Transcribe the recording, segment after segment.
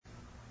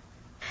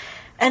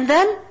And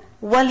then,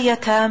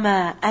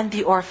 وَالْيَتَامَى, and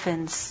the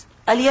orphans.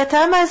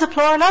 Al-yatama is a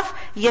plural of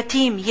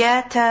yatim,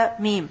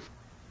 yatamim.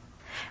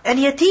 And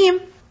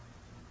yatim,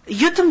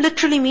 yutim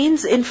literally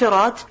means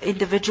infirad,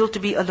 individual, to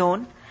be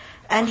alone.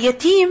 And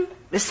yatim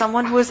is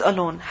someone who is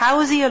alone. How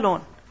is he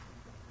alone?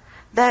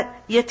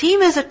 That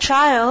yatim is a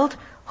child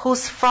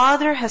whose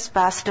father has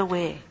passed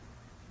away.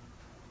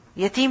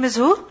 Yatim is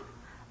who?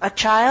 A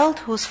child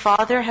whose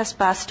father has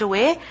passed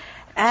away,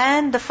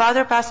 and the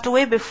father passed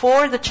away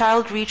before the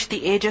child reached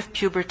the age of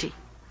puberty.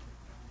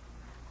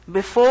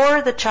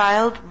 Before the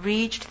child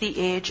reached the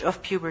age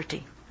of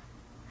puberty.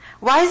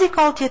 Why is he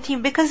called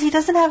yatim? Because he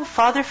doesn't have a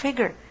father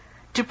figure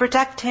to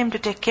protect him, to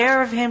take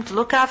care of him, to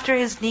look after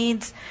his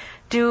needs,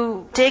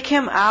 to take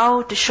him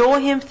out, to show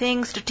him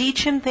things, to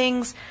teach him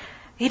things.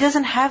 He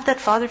doesn't have that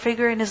father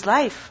figure in his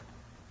life.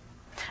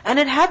 And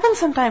it happens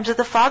sometimes that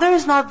the father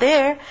is not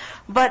there,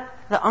 but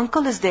the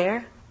uncle is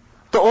there,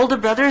 the older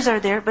brothers are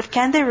there, but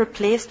can they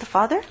replace the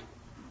father?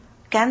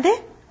 Can they?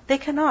 They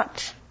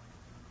cannot.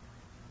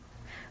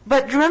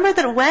 But remember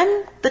that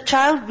when the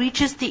child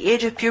reaches the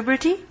age of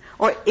puberty,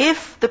 or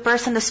if the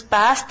person is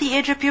past the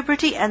age of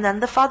puberty and then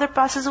the father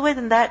passes away,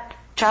 then that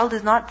child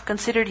is not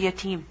considered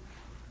yatim.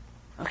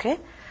 Okay?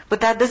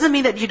 But that doesn't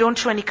mean that you don't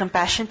show any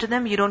compassion to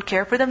them, you don't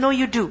care for them. No,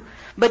 you do.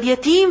 But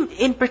yatim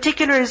in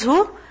particular is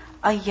who?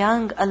 A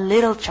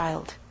little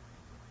child.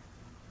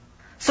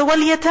 So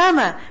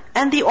wal-yatama,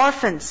 and the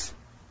orphans.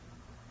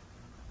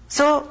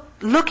 So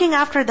looking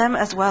after them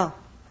as well.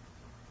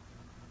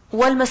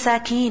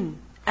 Wal-masakeen,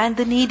 and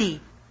the needy.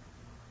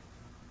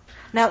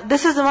 Now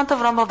this is the month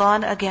of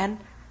Ramadan again,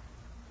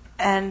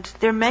 and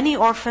there are many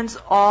orphans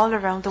all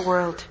around the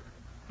world.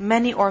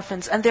 Many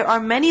orphans. And there are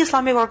many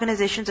Islamic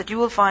organizations that you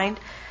will find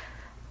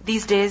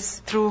these days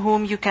through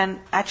whom you can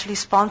actually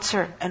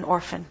sponsor an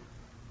orphan.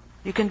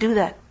 You can do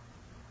that.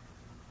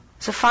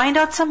 So find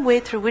out some way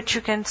through which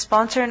you can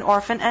sponsor an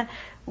orphan. And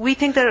we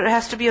think that it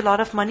has to be a lot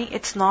of money.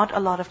 It's not a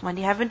lot of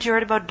money. Haven't you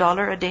heard about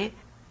 $1 a day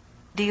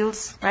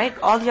deals, right?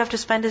 All you have to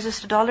spend is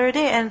just $1 a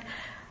day. And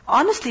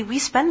honestly, we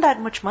spend that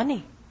much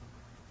money.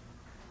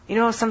 You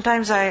know,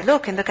 sometimes I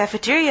look in the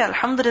cafeteria,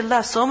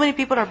 alhamdulillah, so many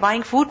people are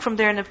buying food from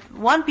there, and if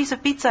one piece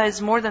of pizza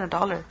is more than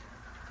 $1.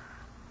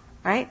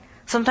 Right?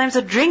 Sometimes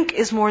a drink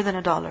is more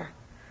than $1.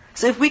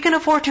 So if we can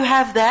afford to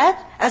have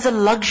that as a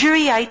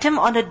luxury item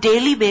on a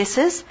daily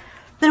basis,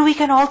 then we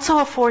can also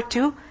afford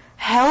to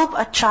help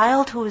a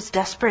child who is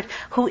desperate,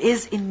 who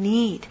is in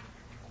need,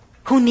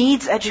 who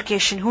needs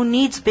education, who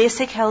needs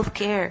basic health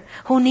care,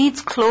 who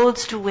needs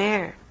clothes to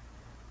wear.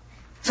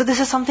 So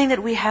this is something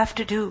that we have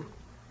to do.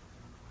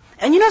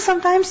 And you know,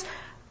 sometimes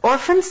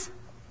orphans,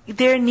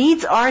 their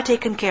needs are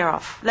taken care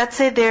of. Let's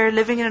say they're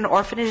living in an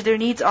orphanage, their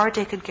needs are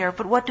taken care of.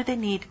 But what do they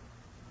need?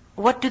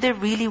 What do they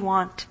really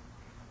want?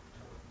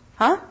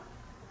 Huh?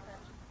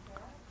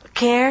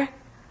 Care,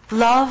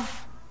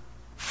 love,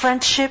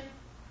 friendship,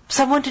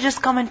 someone to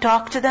just come and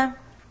talk to them.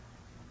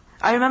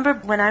 I remember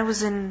when I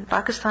was in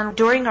Pakistan,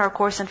 during our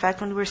course, in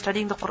fact, when we were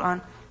studying the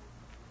Quran,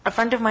 a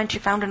friend of mine, she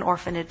found an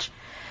orphanage.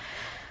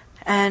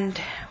 And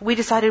we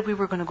decided we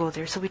were going to go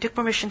there. So we took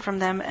permission from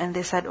them and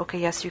they said, okay,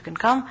 yes, you can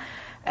come.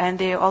 And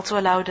they also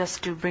allowed us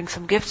to bring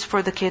some gifts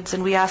for the kids,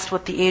 and we asked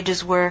what the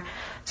ages were.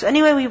 So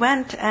anyway, we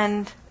went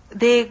and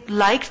they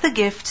liked the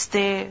gifts,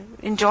 they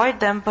enjoyed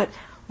them, but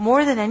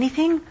more than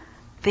anything,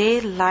 they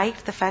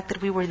liked the fact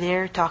that we were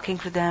there talking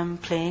to them,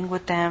 playing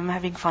with them,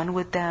 having fun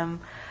with them.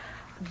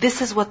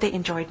 This is what they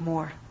enjoyed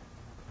more.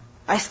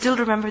 I still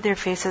remember their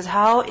faces,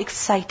 how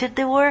excited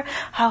they were,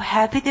 how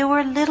happy they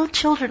were, little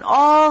children,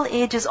 all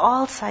ages,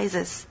 all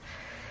sizes.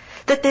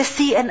 That they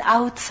see an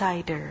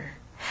outsider.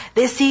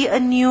 They see a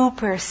new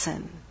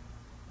person.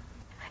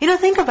 You know,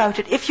 think about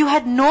it. If you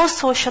had no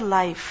social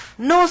life,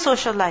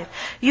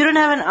 you didn't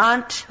have an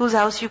aunt whose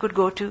house you could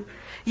go to,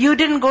 you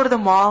didn't go to the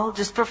mall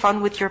just for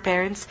fun with your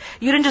parents,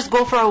 you didn't just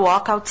go for a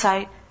walk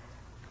outside,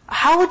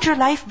 how would your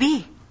life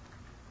be?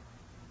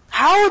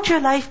 How would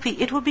your life be?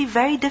 It would be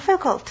very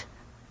difficult.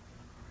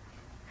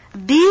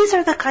 These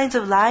are the kinds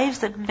of lives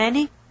that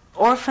many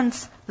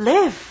orphans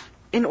live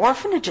in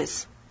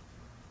orphanages.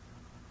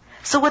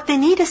 So what they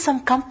need is some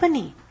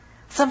company,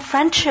 some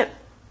friendship.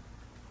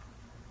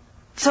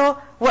 So,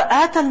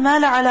 وَآتَ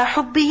الْمَالَ عَلَى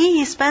حُبِّهِ,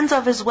 he spends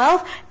of his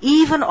wealth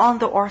even on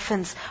the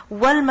orphans.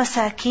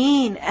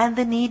 وَالْمَسَاكِينَ, and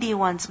the needy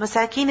ones.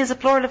 Masakeen is a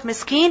plural of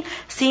miskeen,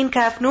 seen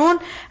kaf noon,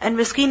 and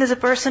miskeen is a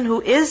person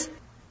who is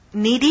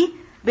needy.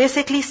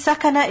 Basically,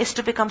 sakana is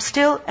to become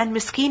still, and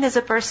miskeen is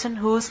a person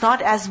who's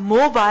not as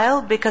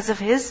mobile because of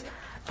his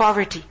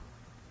poverty.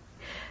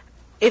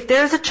 If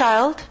there's a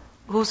child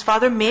whose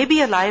father may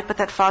be alive, but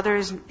that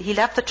father he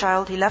left the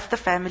child, he left the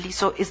family,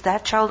 so is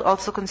that child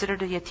also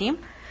considered a yatim?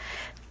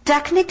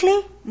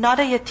 Technically, not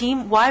a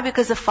yatim. Why?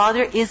 Because the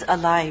father is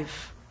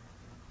alive.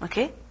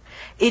 Okay?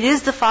 It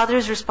is the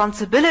father's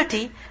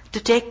responsibility to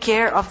take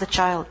care of the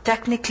child.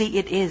 Technically,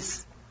 it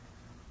is.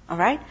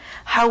 Alright?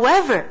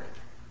 However,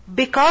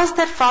 because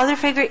that father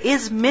figure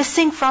is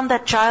missing from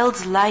that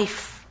child's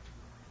life,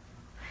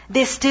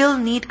 they still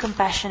need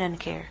compassion and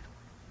care.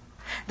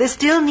 They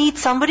still need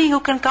somebody who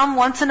can come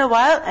once in a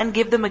while and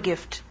give them a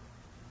gift.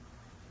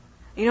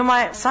 You know,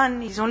 my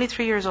son, he's only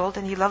 3 years old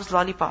and he loves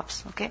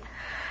lollipops, okay?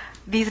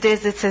 These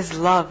days it says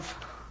love.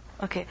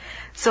 Okay.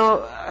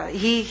 So,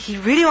 he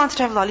really wants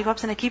to have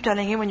lollipops, and I keep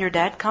telling him, when your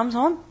dad comes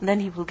home, then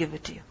he will give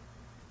it to you.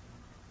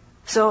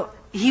 So,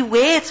 he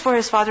waits for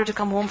his father to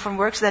come home from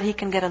work so that he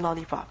can get a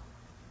lollipop.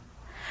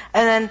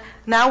 And then,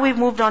 now we've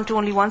moved on to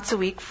only once a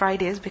week,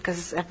 Fridays,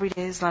 because every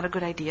day is not a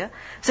good idea.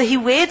 So he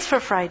waits for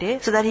Friday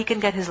so that he can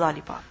get his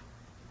lollipop.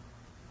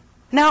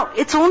 Now,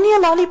 it's only a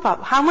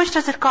lollipop. How much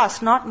does it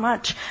cost? Not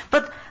much.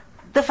 But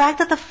the fact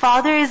that the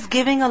father is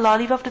giving a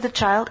lollipop to the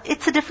child,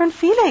 it's a different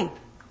feeling.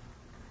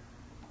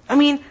 I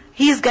mean,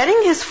 he's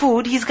getting his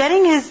food, he's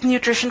getting his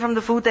nutrition from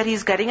the food that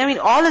he's getting. I mean,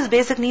 all his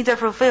basic needs are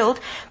fulfilled.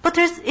 But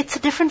it's a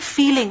different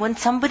feeling when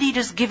somebody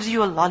just gives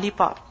you a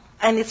lollipop.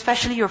 And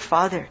especially your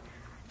father.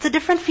 It's a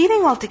different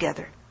feeling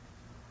altogether.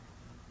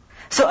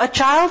 So a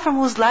child from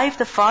whose life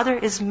the father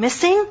is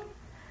missing,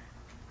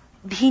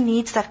 he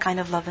needs that kind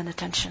of love and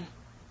attention.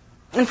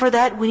 And for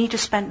that, we need to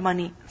spend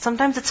money.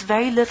 Sometimes it's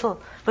very little,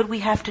 but we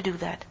have to do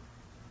that.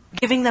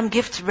 Giving them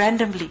gifts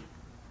randomly.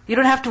 You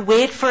don't have to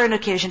wait for an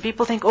occasion.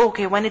 People think, oh,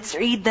 okay, when it's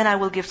Eid, then I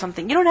will give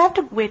something. You don't have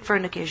to wait for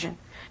an occasion.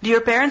 Do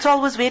your parents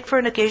always wait for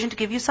an occasion to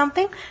give you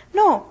something?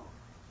 No.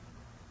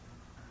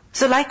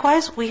 So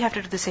likewise, we have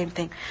to do the same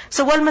thing.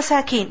 So wal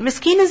masakin.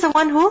 Miskin is the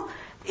one who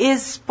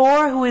is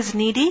poor, who is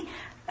needy.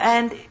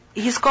 And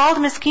he's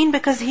called miskin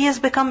because he has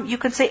become, you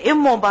can say,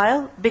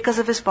 immobile because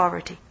of his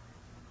poverty.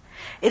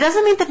 It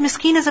doesn't mean that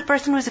miskin is a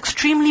person who is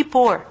extremely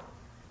poor.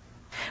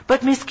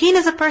 But miskin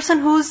is a person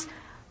who's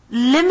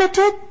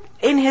limited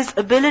in his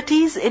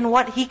abilities, in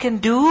what he can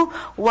do.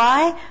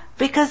 Why?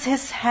 Because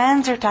his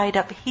hands are tied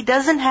up. He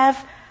doesn't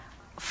have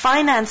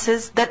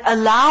finances that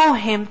allow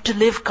him to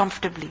live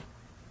comfortably,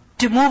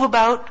 to move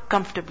about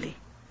comfortably.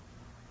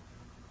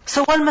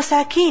 So wal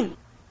masakin.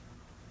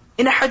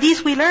 In a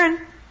hadith we learn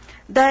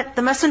that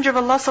the Messenger of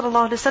Allah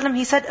ﷺ,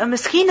 he said, a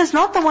miskin is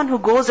not the one who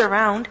goes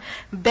around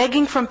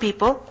begging from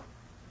people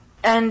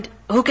and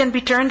who can be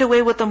turned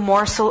away with a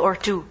morsel or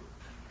two.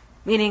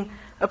 Meaning,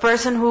 a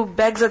person who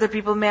begs other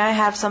people, may I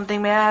have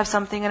something,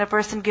 and a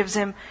person gives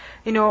him,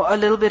 a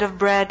little bit of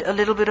bread, a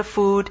little bit of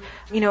food,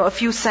 a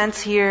few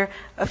cents here,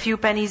 a few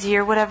pennies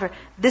here, whatever.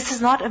 This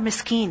is not a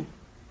miskin.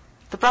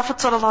 The Prophet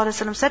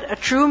ﷺ said, a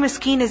true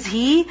miskin is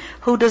he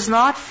who does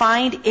not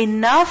find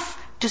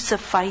enough to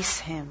suffice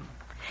him.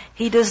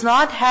 He does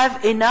not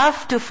have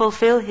enough to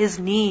fulfill his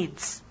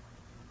needs.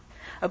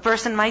 A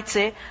person might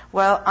say,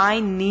 well, I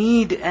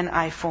need an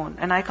iPhone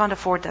and I can't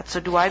afford that. So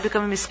do I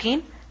become a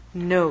miskin?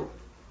 No.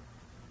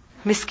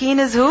 Miskin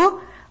is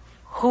who?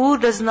 Who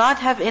does not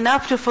have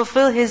enough to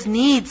fulfill his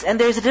needs. And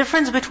there's a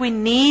difference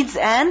between needs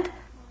and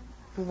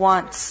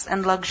wants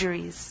and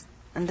luxuries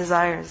and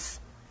desires.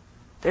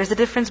 There's a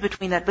difference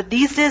between that. But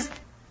these days,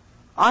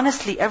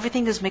 honestly,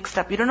 everything is mixed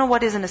up. You don't know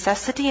what is a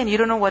necessity and you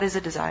don't know what is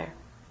a desire.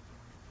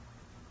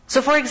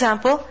 So for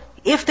example,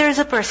 if there's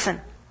a person,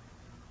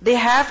 they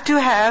have to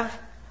have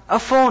a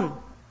phone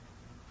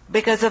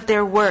because of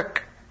their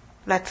work,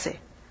 let's say.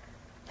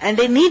 And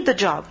they need the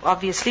job,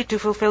 obviously, to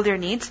fulfill their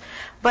needs.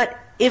 But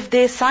if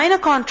they sign a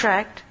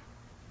contract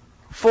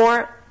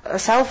for a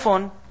cell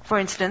phone, for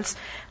instance,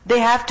 they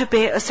have to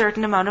pay a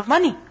certain amount of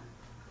money.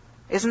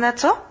 Isn't that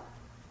so?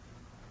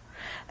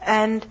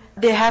 And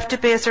they have to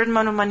pay a certain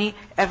amount of money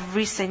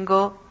every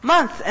single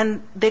month.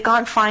 And they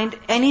can't find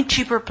any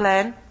cheaper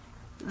plan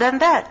than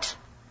that.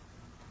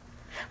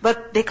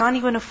 But they can't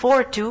even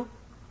afford to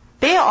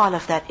pay all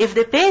of that. If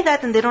they pay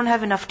that, then they don't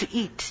have enough to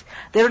eat.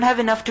 They don't have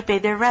enough to pay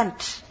their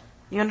rent.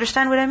 You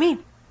understand what I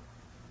mean?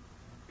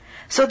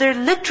 So they're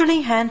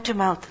literally hand to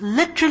mouth.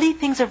 Literally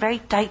things are very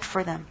tight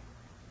for them.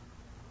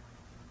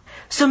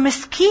 So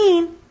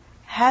miskin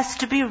has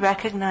to be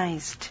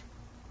recognized.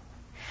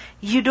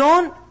 You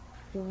don't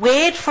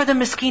wait for the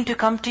miskin to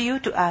come to you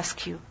to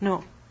ask you.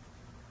 No.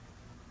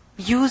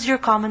 Use your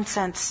common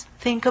sense.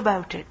 Think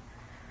about it.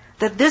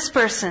 That this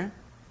person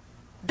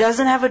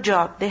doesn't have a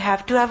job. They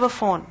have to have a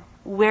phone.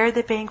 Where are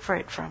they paying for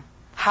it from?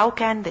 How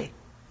can they?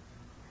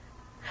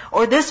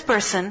 Or this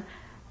person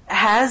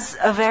has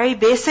a very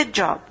basic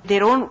job. They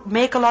don't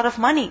make a lot of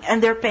money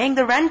and they're paying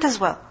the rent as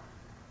well.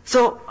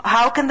 So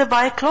how can they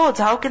buy clothes?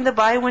 How can they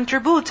buy winter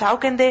boots? How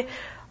can they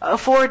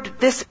afford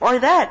this or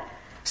that?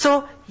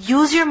 So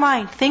use your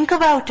mind. Think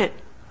about it.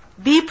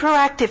 Be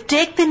proactive.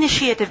 Take the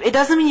initiative. It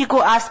doesn't mean you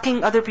go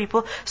asking other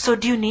people, so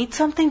do you need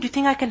something? Do you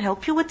think I can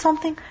help you with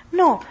something?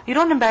 No, you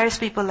don't embarrass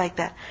people like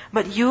that.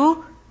 But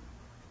you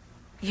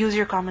use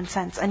your common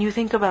sense and you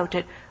think about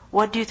it.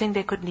 What do you think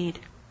they could need?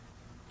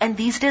 And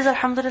these days,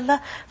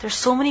 alhamdulillah, there's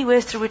so many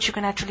ways through which you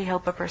can actually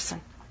help a person.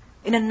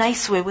 In a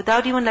nice way,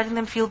 without even letting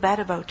them feel bad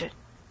about it.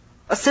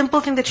 A simple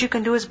thing that you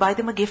can do is buy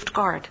them a gift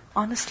card,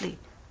 honestly.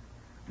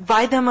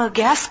 Buy them a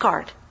gas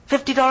card,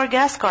 $50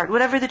 gas card,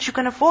 whatever that you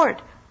can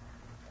afford.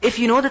 If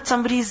you know that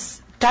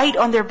somebody's tight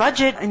on their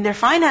budget, in their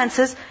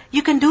finances,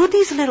 you can do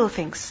these little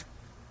things.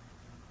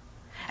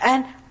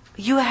 And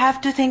You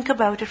have to think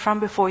about it from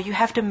before. You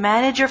have to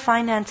manage your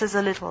finances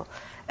a little.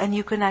 And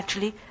you can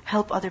actually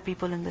help other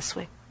people in this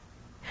way.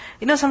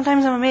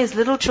 Sometimes I'm amazed.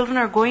 Little children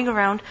are going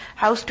around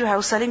house to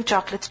house selling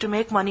chocolates to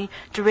make money,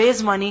 to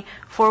raise money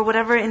for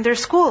whatever in their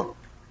school.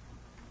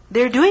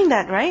 They're doing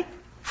that, right?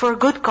 For a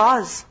good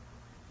cause.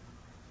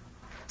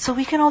 So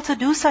we can also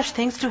do such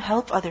things to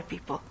help other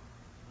people.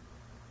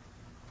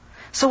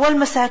 So wal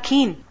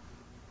masakin,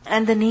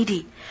 and the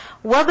needy.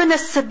 Wabn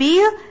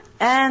as-sabil,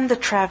 and the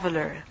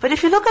traveler. But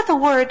if you look at the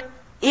word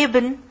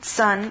ibn,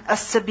 son,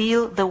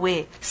 as-sabil, the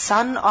way,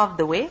 son of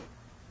the way.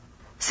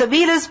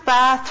 Sabil is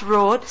path,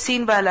 road,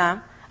 seen by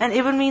lam, and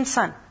ibn means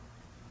son.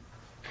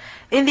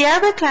 In the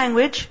Arabic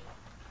language,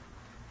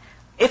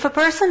 if a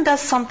person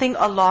does something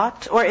a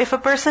lot, or if a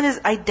person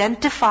is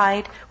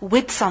identified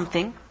with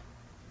something,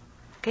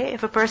 okay,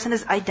 if a person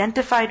is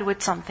identified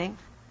with something,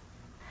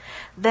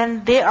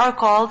 then they are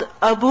called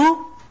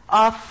Abu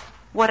of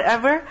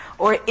whatever,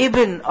 or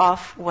Ibn of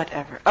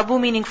whatever. Abu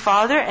meaning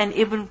father, and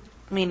Ibn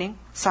meaning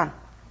son.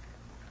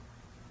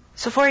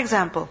 So for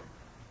example,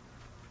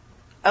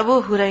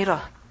 Abu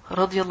Hurairah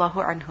radiyallahu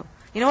anhu.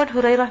 You know what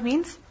Hurairah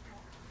means?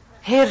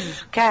 Hir,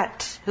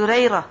 cat.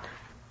 Hurairah,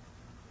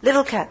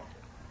 little cat,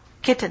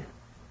 kitten.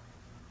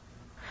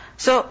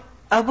 So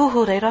Abu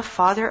Hurairah,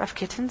 father of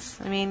kittens,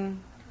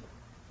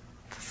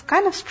 it's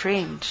kind of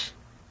strange.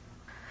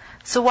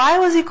 So why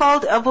was he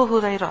called Abu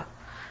Hurairah?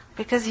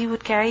 Because he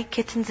would carry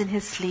kittens in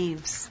his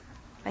sleeves.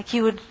 Like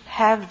he would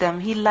have them.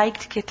 He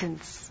liked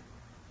kittens.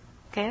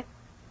 Okay?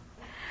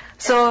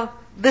 So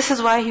this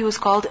is why he was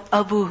called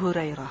Abu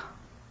Hurairah.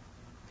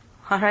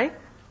 Alright?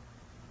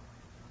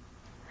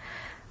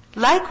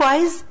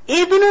 Likewise,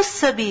 Ibn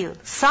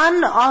as-Sabil,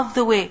 son of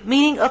the way,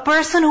 meaning a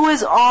person who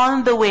is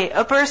on the way,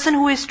 a person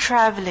who is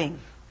traveling.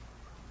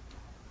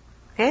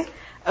 Okay?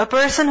 A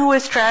person who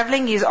is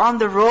traveling, he's on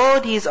the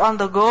road, he's on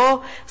the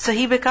go, so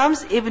he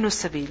becomes Ibn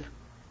as-Sabil.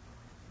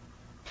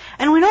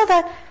 And we know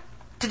that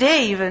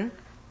today even,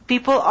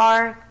 people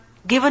are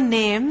given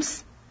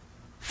names,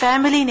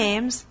 family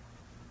names,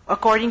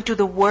 according to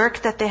the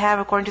work that they have,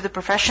 according to the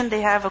profession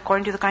they have,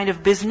 according to the kind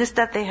of business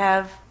that they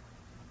have.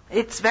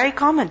 It's very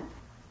common.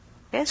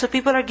 Okay? So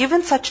people are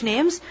given such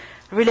names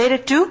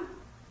related to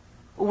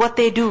what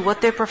they do,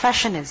 what their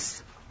profession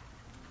is.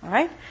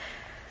 Alright?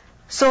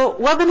 So,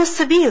 wabn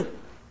as-sabil,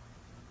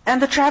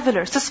 and the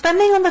traveler. So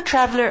spending on the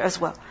traveler as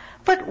well.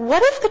 But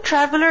what if the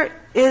traveler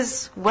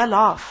is well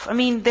off?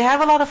 They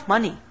have a lot of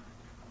money.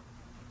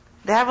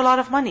 They have a lot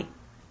of money.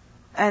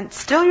 And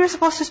still you're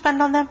supposed to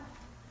spend on them?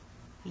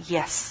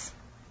 Yes.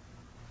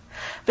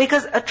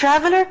 Because a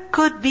traveler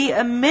could be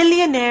a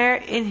millionaire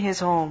in his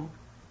home.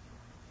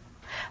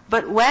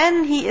 But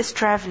when he is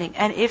traveling,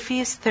 and if he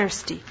is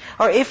thirsty,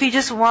 or if he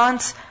just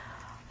wants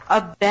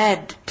a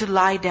bed to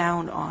lie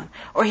down on,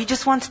 or he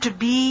just wants to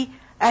be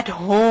at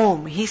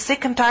home, he's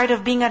sick and tired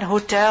of being at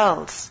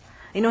hotels.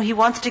 He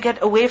wants to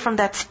get away from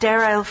that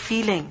sterile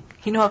feeling,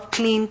 of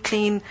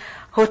clean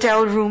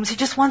hotel rooms. He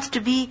just wants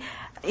to be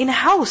in a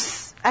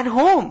house, at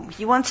home.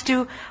 He wants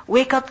to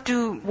wake up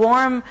to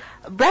warm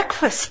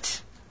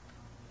breakfast.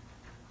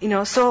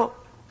 So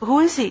who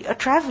is he? A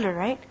traveler,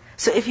 right?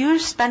 So if you're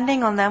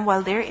spending on them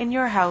while they're in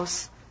your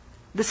house,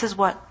 this is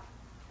what?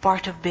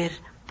 Part of bir,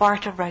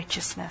 part of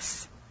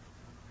righteousness.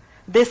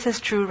 This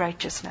is true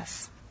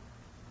righteousness.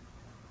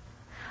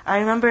 I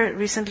remember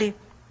recently,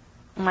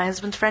 my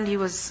husband's friend, he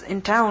was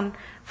in town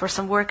for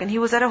some work and he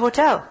was at a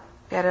hotel.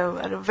 He had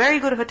a very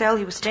good hotel.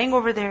 He was staying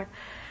over there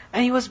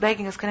and he was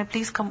begging us, can I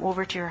please come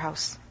over to your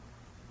house?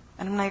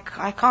 And I'm like,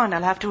 I can't.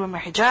 I'll have to wear my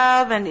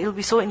hijab and it'll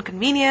be so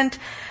inconvenient.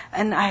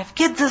 And I have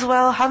kids as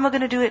well. How am I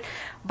going to do it?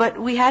 But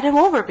we had him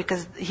over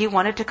because he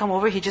wanted to come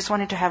over. He just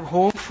wanted to have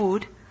home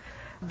food,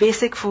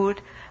 basic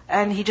food.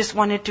 And he just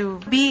wanted to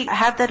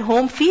have that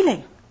home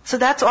feeling. So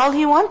that's all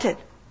he wanted.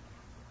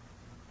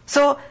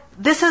 So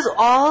this is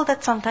all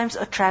that sometimes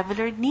a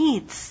traveler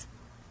needs.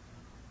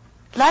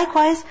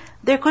 Likewise,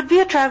 there could be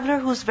a traveler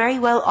who's very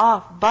well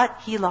off, but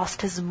he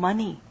lost his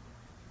money.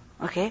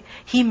 Okay?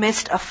 He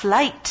missed a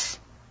flight.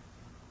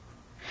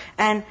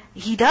 And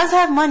he does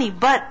have money,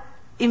 but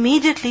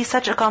immediately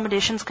such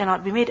accommodations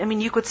cannot be made.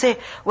 You could say,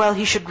 well,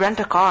 he should rent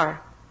a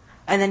car,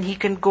 and then he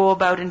can go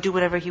about and do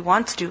whatever he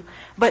wants to.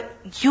 But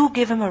you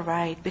give him a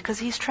ride because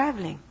he's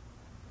traveling.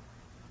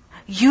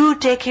 You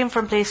take him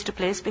from place to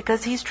place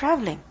because he's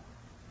traveling.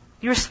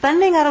 You're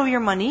spending out of your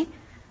money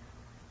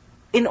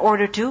in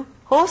order to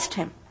host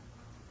him.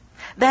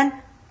 Then,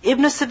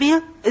 Ibn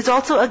Sabil is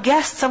also a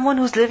guest, someone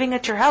who's living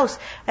at your house.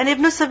 And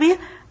Ibn Sabil,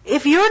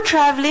 if you're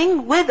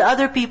traveling with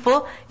other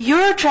people,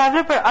 you're a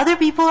traveler, but other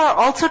people are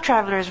also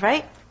travelers,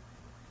 right?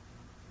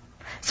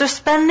 So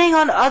spending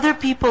on other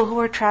people who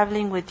are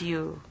traveling with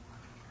you.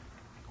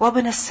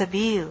 Wabn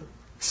as-sabil,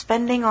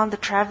 spending on the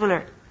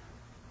traveler.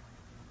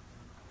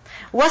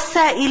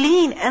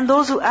 Was-sa'ilin, and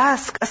those who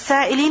ask.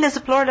 As-sa'ilin is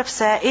a plural of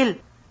sa'il.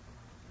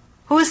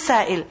 Who is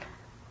sa'il?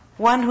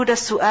 One who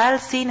does su'al,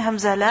 sin,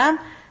 hamza, lam,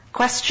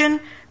 question,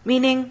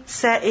 meaning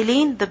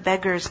sa'ilin, the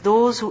beggars,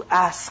 those who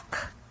ask.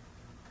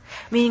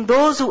 Meaning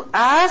those who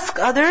ask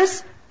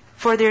others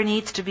for their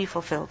needs to be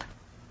fulfilled.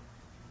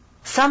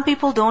 Some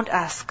people don't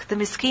ask. The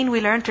miskeen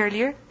we learned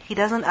earlier, he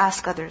doesn't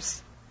ask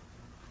others.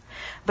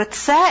 But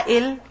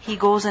sa'il, he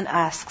goes and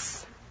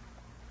asks.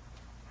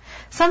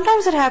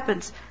 Sometimes it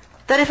happens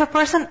that if a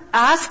person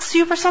asks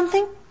you for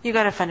something, you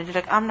got offended. You're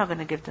like, I'm not going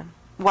to give them.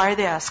 Why are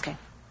they asking?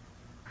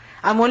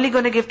 I'm only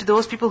going to give to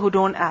those people who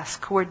don't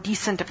ask, who are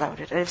decent about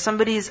it. And if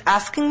somebody is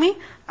asking me,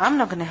 I'm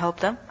not going to help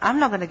them. I'm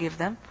not going to give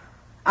them.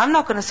 I'm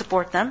not going to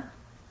support them.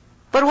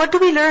 But what do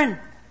we learn?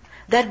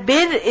 That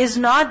bir is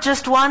not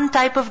just one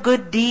type of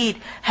good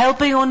deed,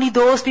 helping only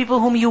those people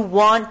whom you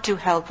want to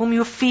help, whom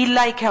you feel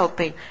like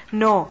helping.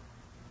 No.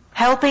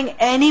 Helping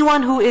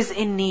anyone who is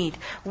in need,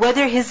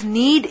 whether his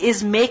need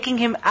is making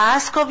him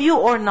ask of you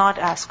or not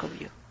ask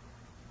of you.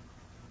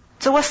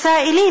 So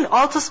wasa'ilin,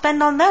 also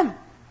spend on them.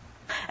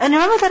 And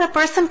remember that a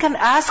person can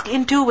ask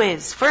in two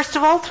ways. First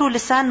of all, through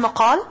lisan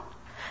maqal,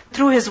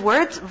 through his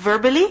words,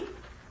 verbally.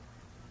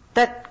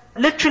 That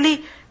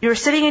literally, you're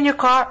sitting in your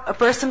car, a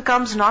person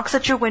comes, knocks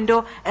at your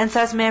window, and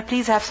says, may I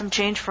please have some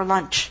change for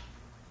lunch?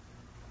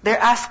 They're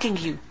asking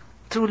you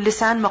through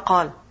lisan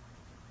maqal.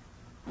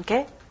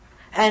 Okay?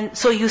 And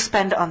so you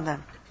spend on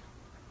them.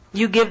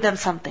 You give them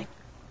something.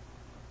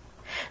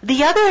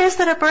 The other is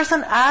that a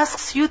person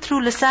asks you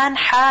through lisan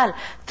hal,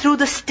 through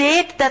the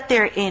state that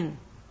they're in.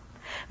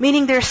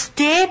 Meaning their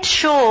state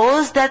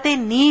shows that they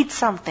need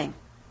something.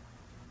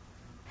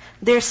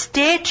 Their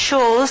state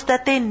shows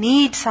that they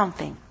need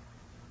something.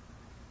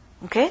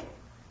 Okay?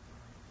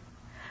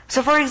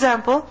 So for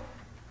example,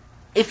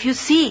 if you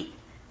see,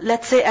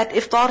 let's say at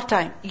iftar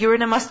time, you're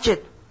in a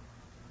masjid.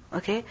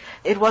 Okay?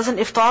 It wasn't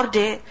iftar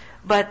day,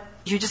 but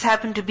you just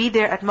happened to be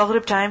there at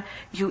maghrib time,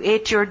 you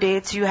ate your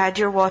dates, you had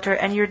your water,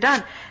 and you're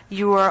done.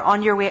 You are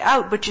on your way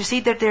out, but you see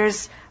that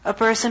there's a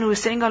person who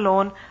is sitting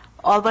alone,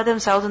 all by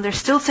themselves, and they're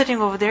still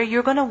sitting over there.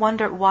 You're going to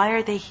wonder, why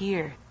are they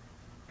here?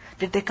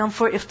 Did they come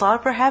for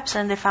iftar perhaps,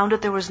 and they found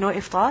out there was no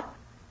iftar?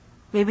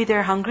 Maybe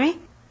they're hungry?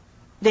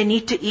 They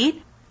need to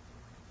eat?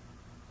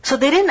 So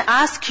they didn't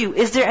ask you,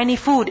 is there any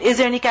food? Is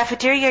there any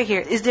cafeteria here?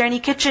 Is there any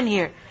kitchen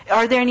here?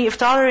 Are there any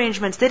iftar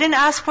arrangements? They didn't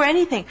ask for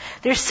anything.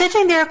 They're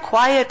sitting there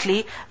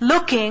quietly,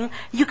 looking.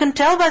 You can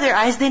tell by their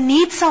eyes they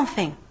need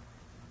something.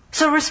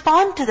 So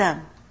respond to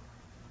them.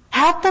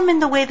 Help them in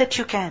the way that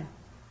you can.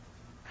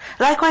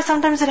 Likewise,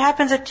 sometimes it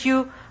happens that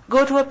you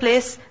go to a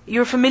place,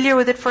 you're familiar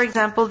with it, for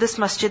example, this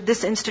masjid,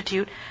 this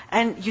institute,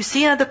 and you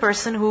see another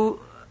person who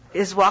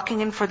is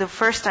walking in for the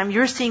first time,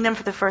 you're seeing them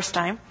for the first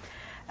time,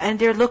 and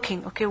they're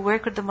looking, okay, where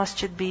could the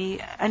masjid be?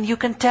 And you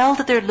can tell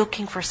that they're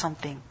looking for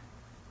something.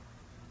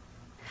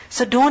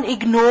 So don't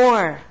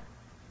ignore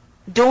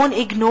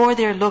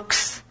their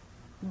looks.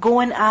 Go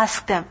and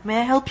ask them, may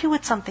I help you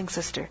with something,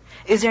 sister?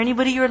 Is there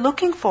anybody you're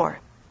looking for?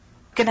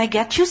 Can I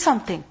get you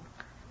something?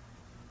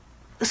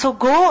 So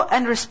go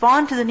and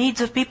respond to the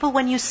needs of people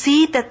when you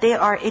see that they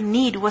are in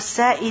need.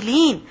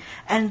 وَالسَّائِلِينَ,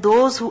 and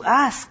those who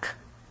ask.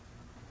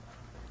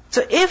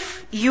 So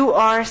if you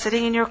are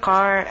sitting in your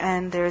car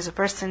and there's a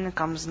person who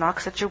comes,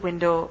 knocks at your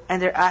window,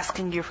 and they're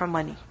asking you for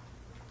money,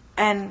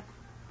 and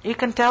you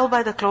can tell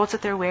by the clothes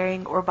that they're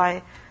wearing or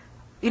by,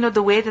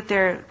 the way that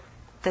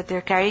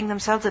they're carrying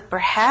themselves that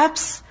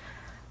perhaps,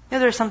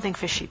 there's something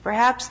fishy.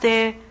 Perhaps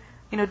they,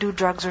 do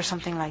drugs or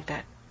something like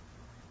that.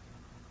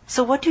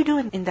 So what do you do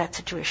in that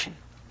situation?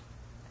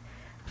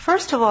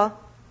 First of all,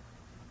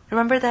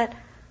 remember that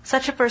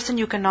such a person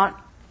you cannot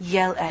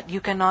yell at,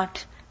 you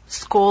cannot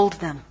scold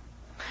them,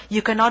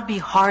 you cannot be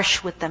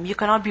harsh with them, you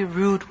cannot be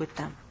rude with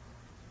them.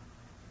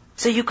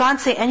 So you can't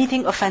say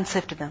anything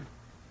offensive to them.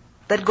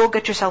 That go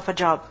get yourself a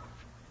job.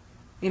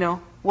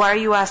 Why are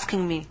you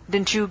asking me?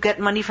 Didn't you get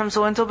money from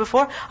so-and-so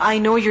before? I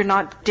know you're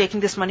not taking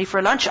this money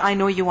for lunch, I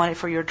know you want it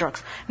for your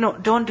drugs. No,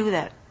 don't do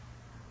that.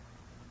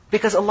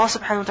 Because Allah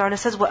subhanahu wa ta'ala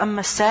says, وَأَمَّا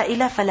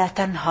السَّائِلَ فَلَا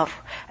تَنْهَرْ.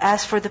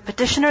 As for the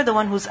petitioner, the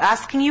one who's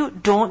asking you,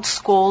 don't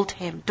scold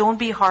him. Don't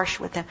be harsh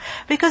with him.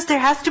 Because there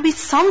has to be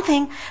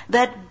something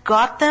that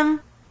got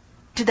them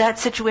to that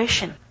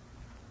situation.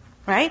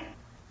 Right?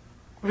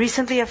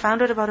 Recently I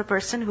found out about a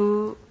person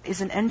who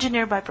is an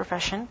engineer by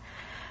profession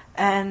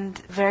and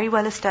very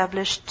well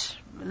established,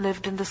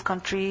 lived in this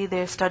country,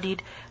 they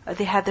studied,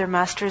 they had their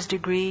master's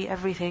degree,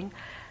 everything.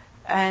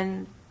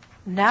 And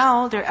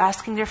now they're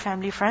asking their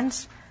family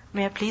friends,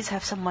 may I please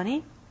have some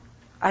money?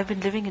 I've been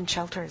living in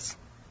shelters.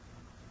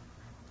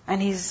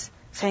 And he's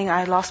saying,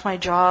 I lost my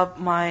job,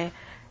 my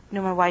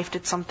wife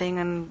did something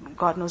and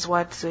God knows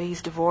what, so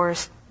he's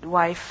divorced,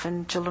 wife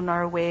and children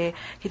are away,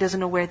 he doesn't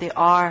know where they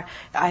are,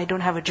 I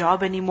don't have a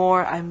job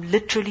anymore, I'm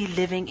literally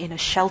living in a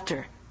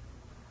shelter.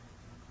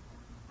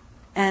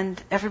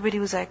 And everybody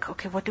was like,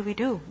 okay, what do we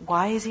do?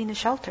 Why is he in a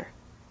shelter?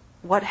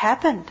 What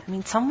happened?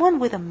 Someone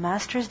with a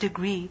master's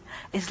degree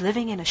is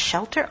living in a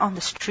shelter on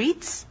the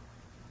streets?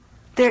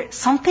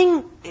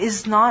 Something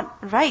is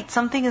not right.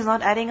 Something is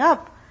not adding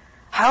up.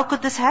 How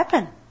could this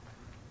happen?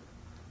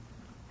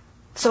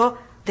 So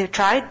they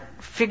tried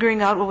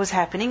figuring out what was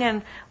happening,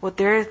 and what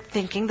they're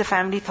thinking, the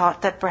family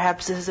thought that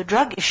perhaps this is a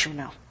drug issue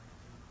now.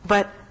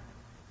 But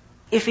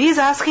if he's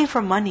asking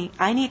for money,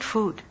 I need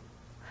food,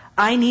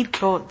 I need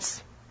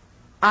clothes,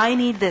 I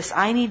need this,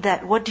 I need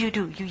that. What do?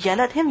 You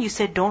yell at him, you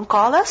say, don't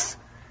call us,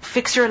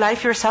 fix your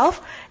life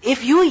yourself.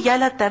 If you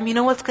yell at them, you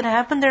know what's going to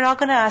happen? They're not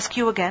going to ask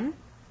you again.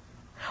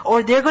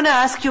 Or they're going to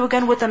ask you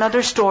again with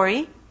another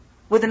story,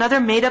 with another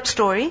made-up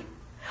story.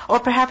 Or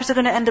perhaps they're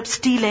going to end up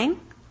stealing,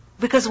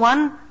 because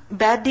one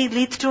bad deed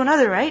leads to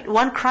another, right?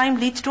 One crime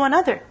leads to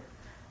another.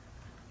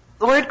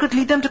 Or it could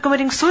lead them to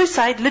committing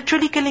suicide,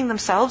 literally killing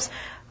themselves.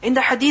 In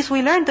the hadith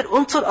we learned that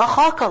unsur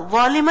akhaka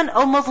zaliman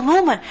aw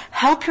mazluman.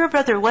 Help your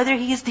brother, whether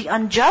he is the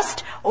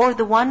unjust or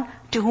the one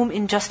to whom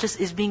injustice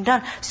is being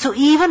done. So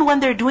even when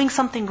they're doing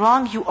something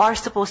wrong, you are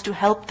supposed to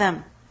help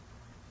them.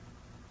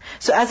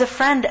 So as a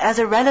friend, as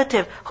a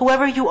relative,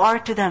 whoever you are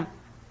to them,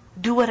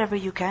 do whatever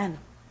you can.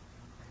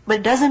 But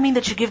it doesn't mean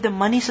that you give them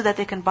money so that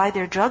they can buy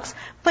their drugs.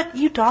 But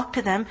you talk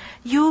to them,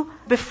 you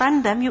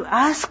befriend them, you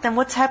ask them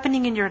what's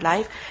happening in your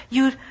life.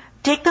 You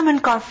take them in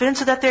confidence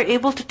so that they're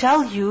able to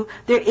tell you,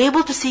 they're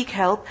able to seek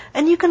help,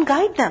 and you can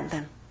guide them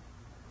then.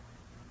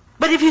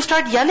 But if you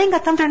start yelling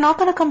at them, they're not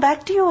going to come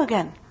back to you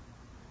again.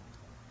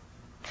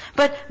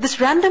 But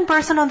this random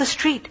person on the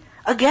street,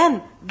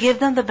 again, give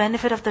them the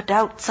benefit of the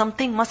doubt.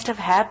 Something must have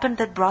happened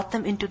that brought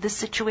them into this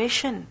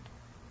situation.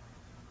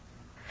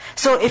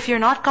 So if you're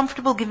not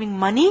comfortable giving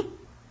money,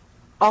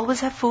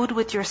 always have food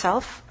with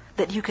yourself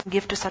that you can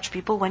give to such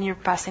people when you're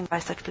passing by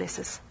such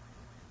places.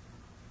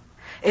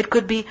 It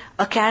could be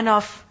a can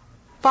of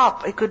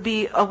pop. It could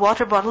be a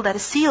water bottle that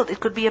is sealed.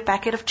 It could be a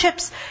packet of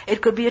chips. It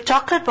could be a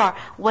chocolate bar.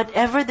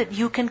 Whatever that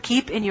you can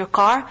keep in your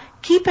car,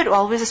 keep it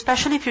always,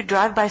 especially if you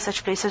drive by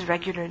such places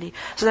regularly.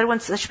 So that when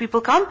such people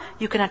come,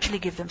 you can actually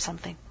give them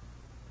something.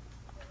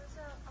 There was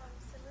a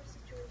similar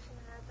situation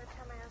at that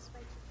time. I asked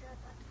my teacher at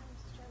that time,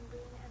 Sister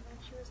Ambreen, and then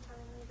she was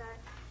telling me that,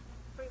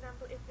 for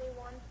example, if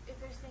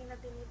they're saying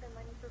that they need the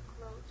money for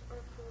clothes or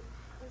food,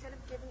 instead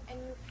of giving, and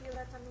you feel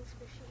that something's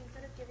fishy,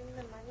 instead of giving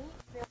them money,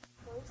 they'll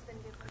clothes, then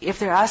give them. If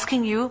they're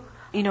asking you,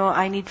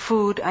 I need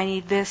food, I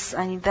need this,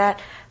 I need that,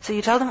 so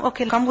you tell them,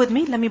 okay, come with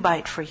me, let me buy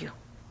it for you.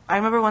 I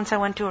remember once I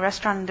went to a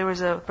restaurant and there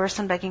was a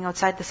person begging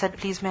outside. They said,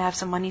 please may I have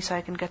some money so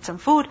I can get some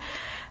food?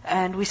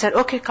 And we said,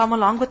 okay, come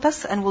along with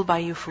us and we'll buy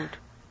you food.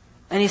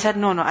 And he said,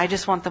 no, I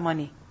just want the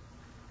money.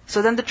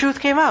 So then the truth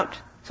came out.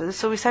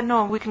 So we said,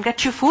 no, we can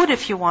get you food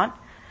if you want,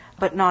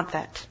 but not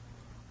that.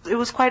 It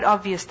was quite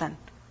obvious then.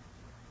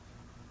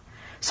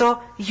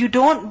 So you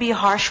don't be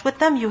harsh with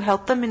them, you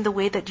help them in the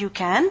way that you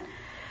can.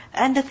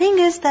 And the thing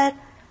is that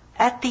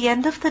at the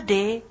end of the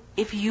day,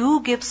 if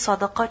you give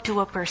sadaqah to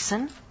a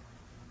person,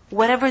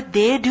 whatever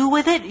they do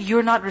with it,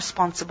 you're not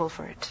responsible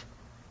for it.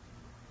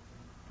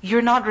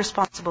 You're not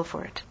responsible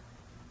for it.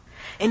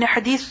 In a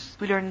hadith,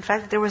 we learn in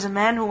fact that there was a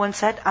man who once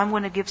said, I'm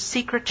going to give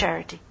secret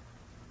charity.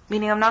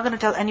 Meaning I'm not going to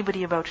tell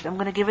anybody about it. I'm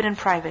going to give it in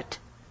private.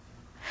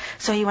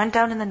 So he went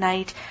down in the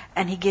night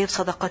and he gave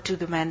sadaqah to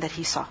the man that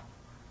he saw.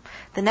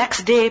 The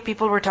next day,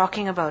 people were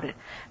talking about it.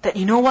 That,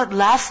 you know what,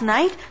 last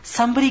night,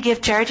 somebody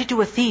gave charity to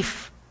a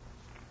thief.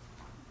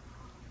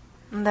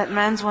 And that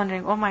man's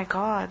wondering, oh my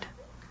God,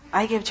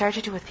 I gave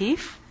charity to a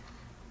thief?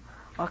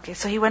 Okay,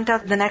 so he went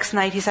out the next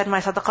night. He said,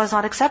 my sadaqah is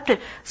not accepted.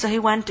 So he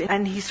went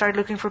and he started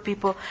looking for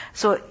people.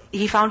 So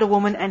he found a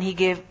woman and he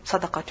gave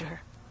sadaqah to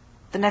her.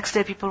 The next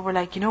day, people were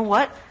like, you know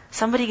what?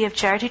 Somebody gave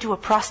charity to a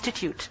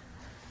prostitute.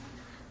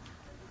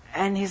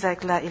 And he's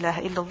like, La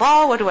ilaha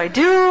illallah, what do I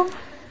do?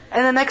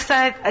 And the next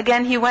time,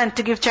 again, he went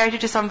to give charity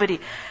to somebody.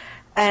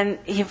 And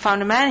he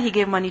found a man, he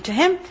gave money to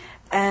him.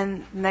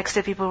 And next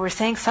day people were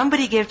saying,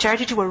 somebody gave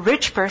charity to a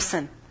rich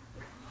person.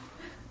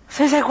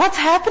 So he's like, what's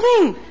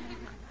happening?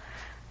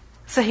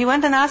 So he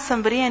went and asked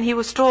somebody and he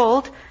was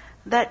told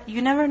that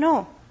you never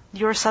know.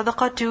 Your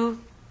sadaqah to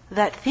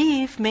that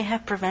thief may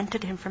have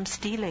prevented him from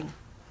stealing.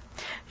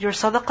 Your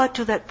sadaqah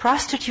to that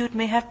prostitute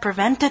may have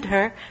prevented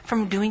her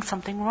from doing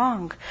something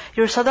wrong.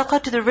 Your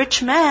sadaqah to the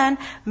rich man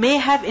may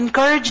have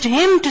encouraged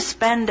him to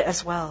spend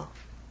as well.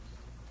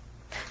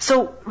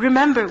 So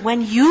remember,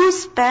 when you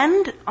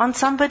spend on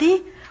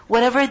somebody,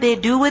 whatever they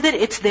do with it,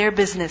 it's their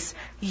business.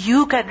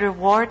 You get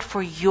reward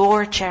for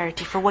your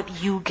charity, for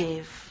what you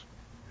gave.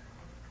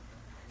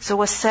 So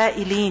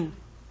was-sa'ilin.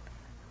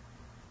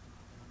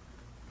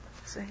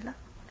 Suhaila,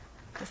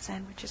 the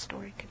sandwich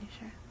story, can you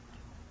share?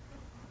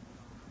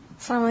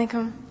 Assalamu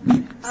alaikum.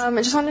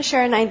 I just want to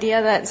share an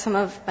idea that some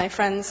of my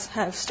friends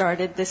have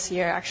started this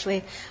year,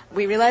 actually.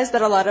 We realized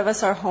that a lot of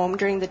us are home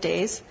during the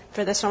days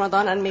for this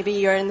Ramadan, and maybe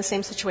you're in the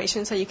same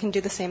situation, so you can do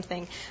the same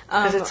thing.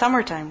 Because it's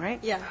summertime, right?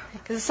 Yeah,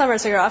 because it's summer,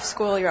 so you're off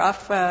school, you're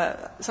off,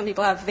 some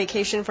people have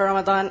vacation for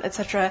Ramadan,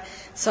 etc.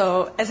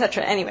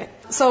 Anyway,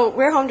 so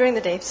we're home during the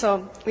day,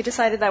 so we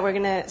decided that we're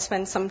going to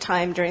spend some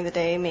time during the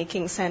day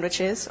making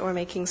sandwiches or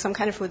making some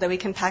kind of food that we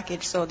can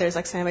package. So there's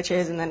like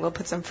sandwiches, and then we'll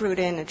put some fruit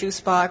in, a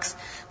juice box,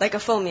 like a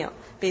full meal,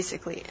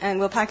 basically. And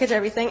we'll package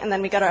everything, and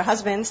then we got our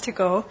husbands to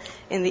go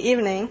in the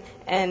evening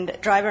and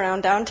drive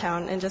around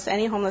downtown, and just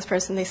any homeless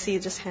person they see,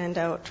 just hand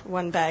out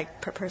one bag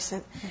per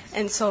person. Yes.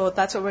 And so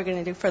that's what we're going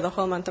to do for the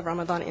whole month of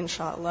Ramadan,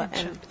 inshallah.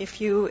 And if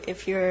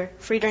you're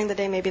free during the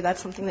day, maybe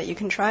that's something that you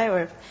can try,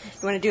 or if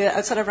you want to do it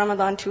outside of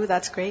Ramadan too,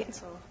 that's great.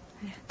 So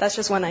that's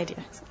just one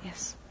idea.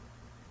 Yes.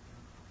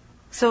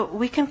 So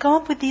we can come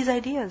up with these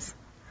ideas.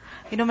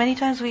 Many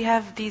times we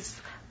have these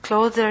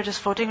clothes that are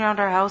just floating around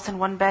our house in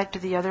one bag to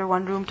the other,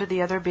 one room to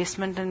the other,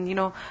 basement, and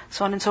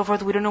so on and so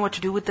forth. We don't know what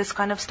to do with this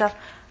kind of stuff.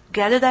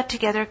 Gather that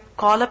together,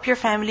 call up your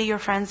family, your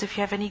friends, if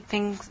you have any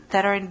things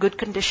that are in good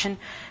condition,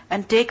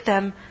 and take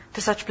them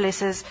to such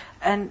places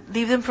and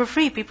leave them for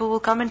free. People will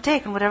come and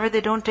take, and whatever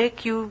they don't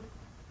take, you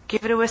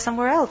give it away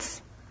somewhere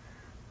else.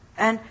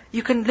 And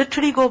you can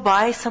literally go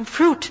buy some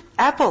fruit,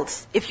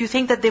 apples, if you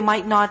think that they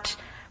might not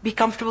be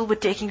comfortable with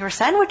taking your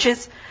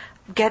sandwiches.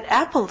 Get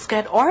apples,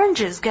 get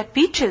oranges, get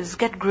peaches,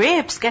 get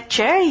grapes, get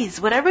cherries,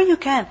 whatever you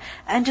can,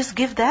 and just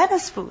give that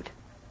as food.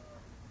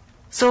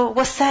 So,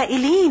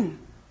 وَالسَّائِلِينَ,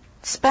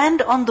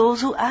 spend on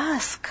those who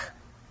ask.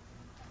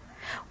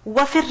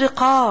 وَفِي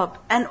الرِّقَابِ,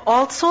 and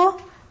also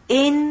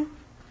in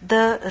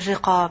the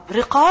riqab.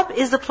 Riqab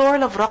is the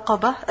plural of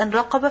raqaba, and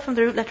raqaba from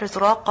the root letters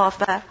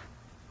raqaba.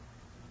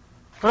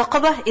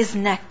 Raqaba is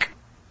neck,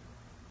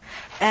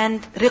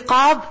 and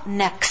riqab,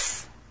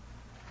 necks.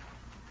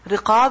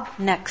 Riqab,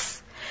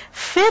 necks.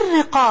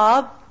 Fir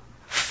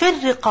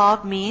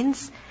riqab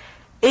means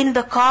in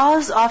the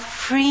cause of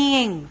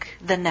freeing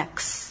the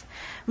necks.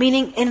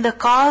 Meaning in the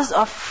cause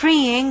of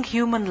freeing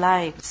human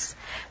lives.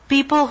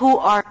 People who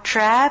are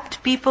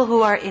trapped, people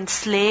who are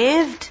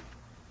enslaved,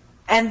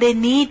 and they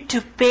need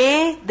to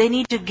pay, they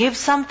need to give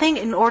something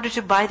in order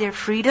to buy their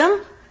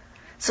freedom.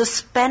 So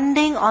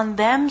spending on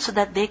them so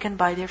that they can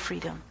buy their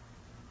freedom.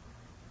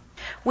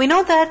 We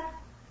know that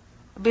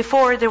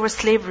before there was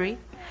slavery,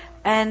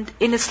 and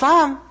in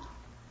Islam,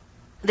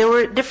 there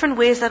were different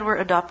ways that were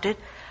adopted,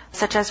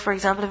 such as, for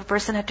example, if a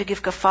person had to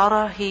give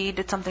kafara, he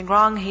did something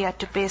wrong, he had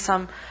to pay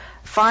some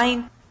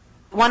fine.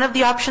 One of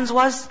the options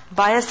was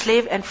buy a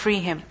slave and free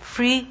him.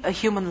 Free a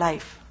human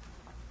life.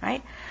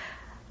 Right?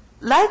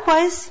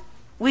 Likewise,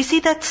 we see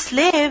that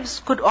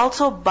slaves could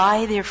also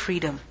buy their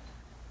freedom.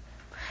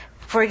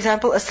 For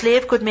example, a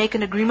slave could make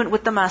an agreement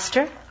with the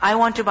master. I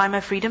want to buy my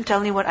freedom,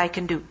 tell me what I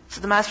can do. So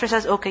the master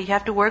says, okay, you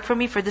have to work for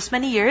me for this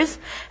many years,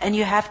 and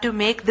you have to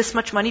make this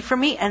much money for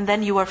me, and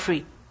then you are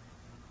free.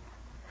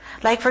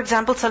 Like for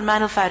example,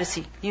 Salman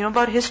al-Farisi. You know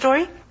about his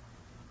story?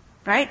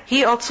 Right?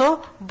 He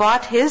also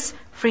bought his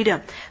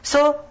freedom.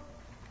 So,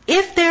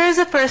 if there is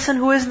a person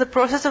who is in the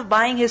process of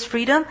buying his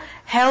freedom,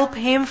 help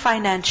him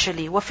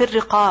financially. وَفِي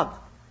الرِّقَابِ.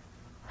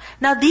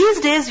 Now these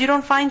days you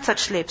don't find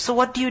such slaves. So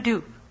what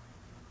do?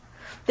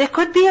 There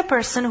could be a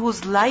person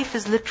whose life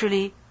is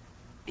literally,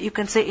 you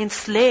can say,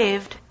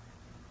 enslaved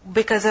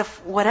because of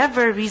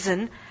whatever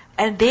reason,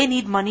 and they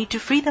need money to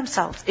free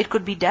themselves. It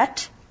could be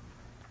debt.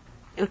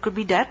 It could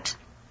be debt.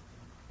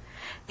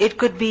 It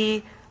could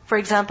be, for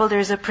example,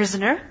 there's a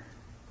prisoner.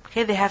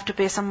 Okay, they have to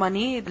pay some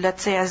money,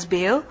 let's say as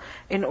bail,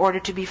 in order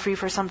to be free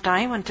for some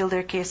time until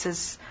their case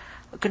is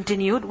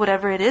continued,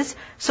 whatever it is.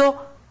 So,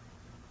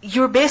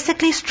 you're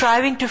basically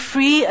striving to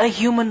free a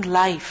human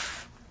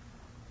life.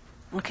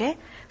 Okay?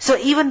 So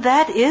even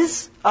that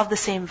is of the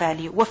same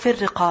value. وَفِي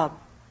الرِّقَابِ.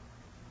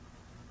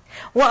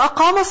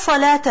 وَأَقَامَ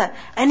الصَّلَاةَ,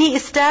 and he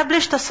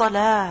established the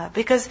salah.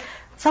 Because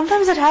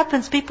sometimes it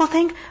happens, people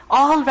think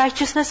all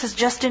righteousness is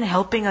just in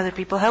helping other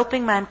people,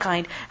 helping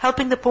mankind,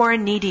 helping the poor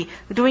and needy,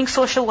 doing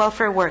social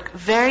welfare work.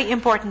 Very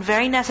important,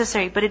 very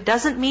necessary. But it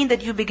doesn't mean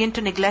that you begin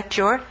to neglect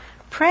your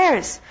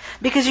prayers.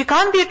 Because you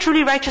can't be a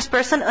truly righteous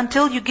person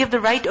until you give the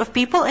right of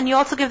people, and you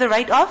also give the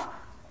right of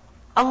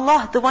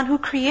Allah, the one who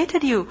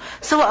created you.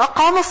 So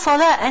أَقَامَ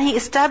الصَّلَاةَ, and he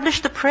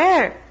established the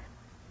prayer.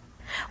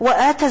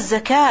 وَآتَ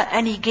الزَّكَاةَ,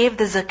 and he gave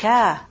the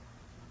zakah.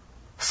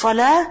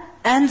 Salah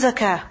and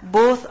zakah,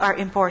 both are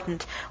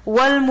important.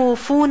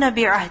 وَالْمُوفُونَ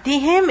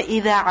بِعَهْدِهِمْ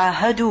إِذَا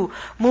عَاهَدُوا.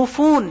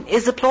 Mufun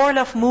is the plural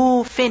of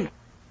mufin,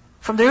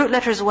 from the root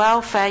letters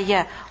waw, fa,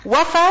 ya.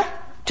 Wafa,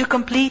 to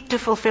complete, to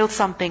fulfill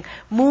something.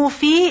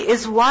 Mufi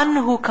is one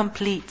who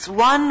completes,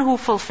 one who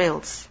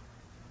fulfills.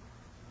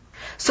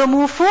 So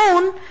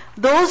mufun,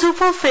 those who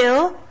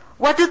fulfill,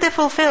 what do they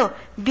fulfill?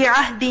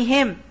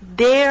 بِعَهْدِهِمْ,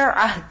 their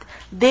ahd,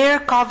 their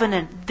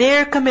covenant,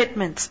 their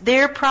commitments,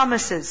 their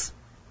promises.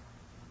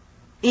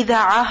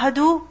 إِذَا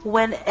عَاهَدُوا,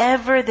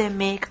 whenever they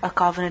make a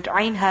covenant.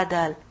 عَيْنْ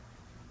هَادَال.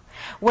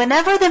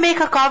 Whenever they make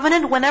a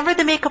covenant, whenever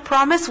they make a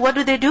promise, what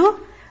do?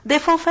 They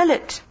fulfill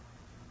it.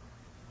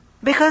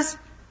 Because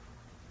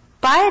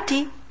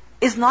piety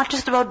is not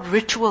just about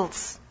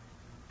rituals.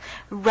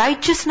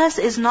 Righteousness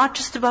is not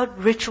just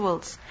about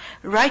rituals.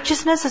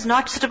 Righteousness is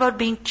not just about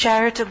being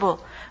charitable.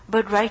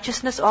 But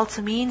righteousness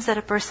also means that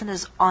a person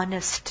is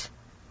honest.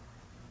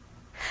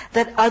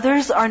 That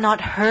others are not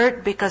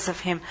hurt because of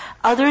him.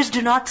 Others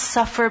do not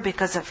suffer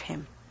because of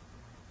him.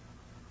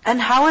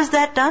 And how is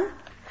that done?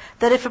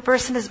 That if a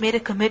person has made a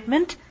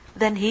commitment,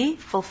 then he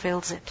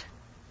fulfills it.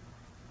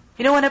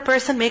 You know, when a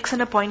person makes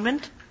an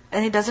appointment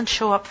and he doesn't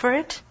show up for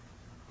it,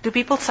 do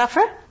people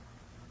suffer?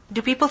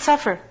 Do people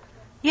suffer?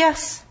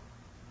 Yes.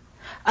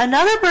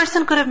 Another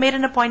person could have made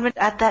an appointment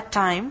at that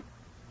time,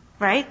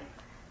 right?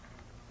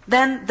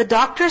 Then the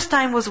doctor's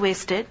time was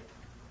wasted.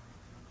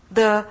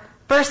 The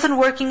person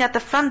working at the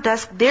front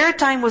desk, their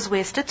time was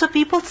wasted. So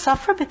people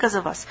suffer because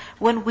of us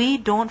when we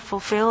don't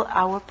fulfill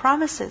our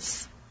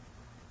promises.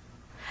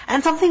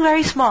 And something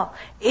very small.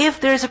 If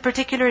there's a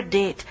particular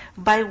date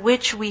by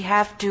which we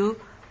have to,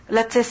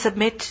 let's say,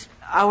 submit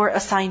our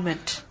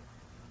assignment.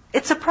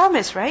 It's a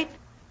promise, right?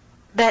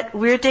 That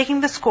we're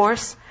taking this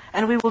course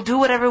and we will do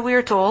whatever we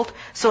are told.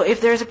 So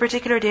if there's a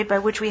particular date by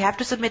which we have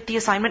to submit the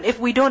assignment, if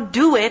we don't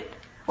do it,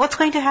 what's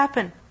going to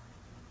happen?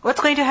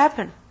 What's going to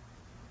happen?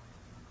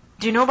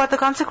 Do you know about the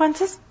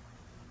consequences?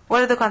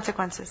 What are the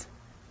consequences?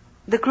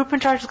 The group in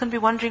charge is going to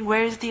be wondering,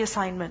 where is the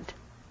assignment?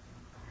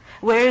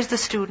 Where is the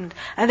student?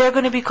 And they're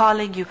going to be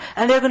calling you,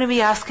 and they're going to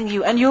be asking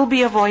you, and you'll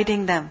be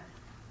avoiding them.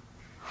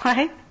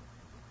 Right?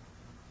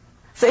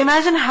 So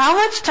imagine how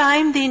much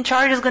time the in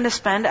charge is going to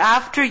spend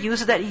after you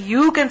so that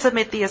you can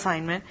submit the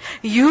assignment,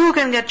 you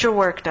can get your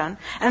work done,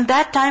 and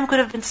that time could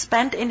have been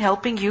spent in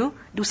helping you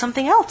do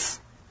something else.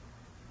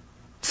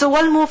 So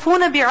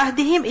وَالْمُوفُونَ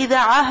بِعَهْدِهِمْ إِذَا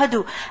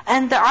عَاهَدُوا.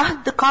 And the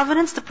ahd, the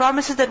covenants, the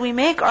promises that we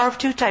make are of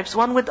two types.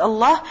 One with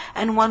Allah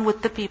and one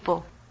with the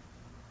people.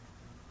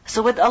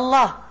 So with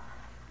Allah,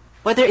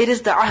 whether it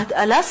is the ahd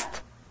alast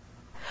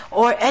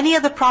or any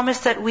other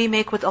promise that we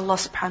make with Allah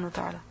subhanahu wa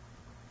ta'ala.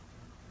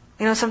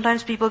 You know,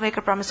 sometimes people make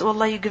a promise, oh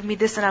Allah, you give me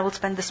this and I will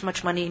spend this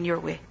much money in your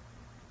way.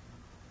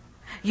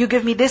 You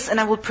give me this and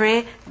I will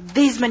pray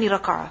these many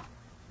rak'ah.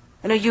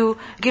 You know, you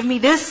give me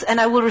this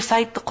and I will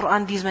recite the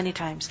Qur'an these many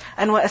times.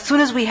 And as soon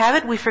as we have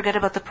it, we forget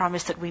about the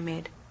promise that we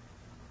made.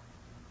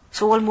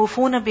 So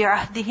وَالْمُوفُونَ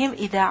بِعَهْدِهِمْ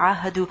إِذَا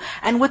عَاهَدُوا.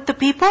 And with the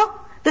people,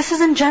 this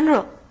is in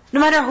general. No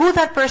matter who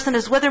that person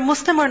is, whether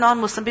Muslim or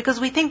non-Muslim, because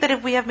we think that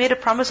if we have made a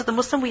promise with a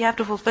Muslim, we have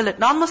to fulfill it.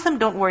 Non-Muslim,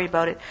 don't worry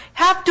about it.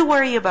 Have to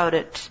worry about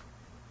it.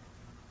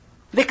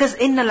 Because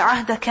إِنَّ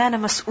الْعَهْدَ كَانَ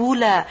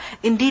مَسْئُولًا.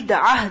 Indeed, the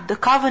ahd, the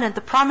covenant,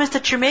 the promise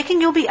that you're making,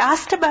 you'll be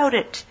asked about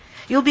it.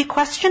 You'll be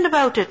questioned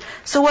about it.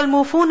 So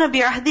وَالْمُوفُونَ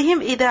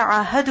بِعَهْدِهِمْ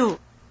إِذَا عَاهَدُوا.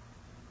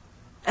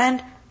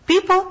 And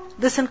people,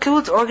 this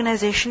includes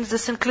organizations,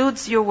 this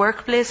includes your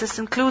workplace, this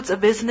includes a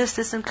business,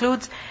 this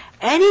includes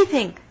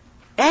anything,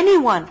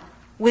 anyone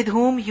with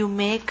whom you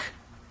make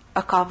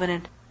a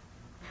covenant.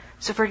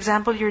 So for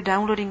example, you're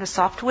downloading a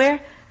software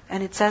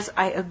and it says,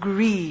 I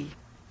agree.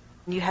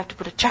 You have to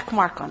put a check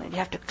mark on it. You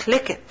have to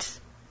click it.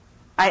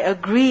 I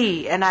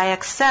agree and I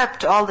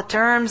accept all the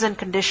terms and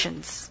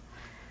conditions.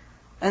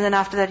 And then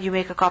after that you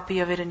make a copy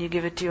of it and you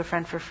give it to your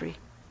friend for free.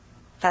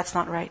 That's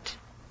not right.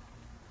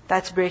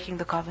 That's breaking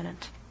the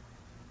covenant.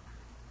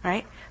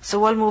 Right?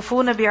 So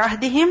وَالْمُوفُونَ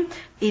بِعَهْدِهِمْ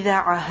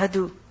إِذَا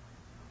عَاهَدُوا.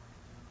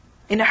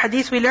 In a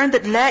hadith we learned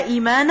that لَا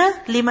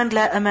إِيمَانَ لِمَنْ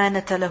لَا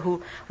أَمَانَةَ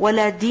لَهُ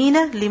وَلَا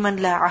دِينَ لِمَنْ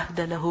لَا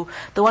عَهْدَ لَهُ.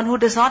 The one who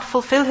does not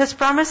fulfill his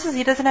promises,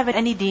 he doesn't have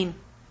any deen.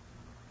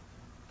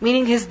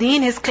 Meaning his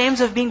deen, his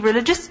claims of being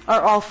religious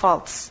are all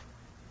false.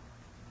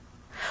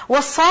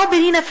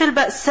 وَالصَّابِرِينَ فِي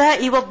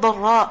الْبَأْسَاءِ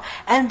وَالضَّرَّاءِ.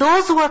 And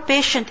those who are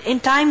patient in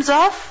times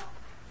of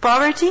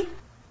poverty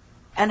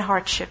and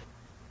hardship.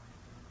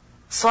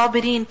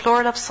 Sabirin,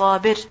 plural of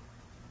sabir.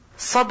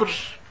 Sabr,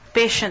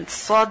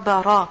 patience,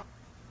 sadbara.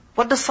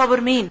 What does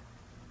sabr mean?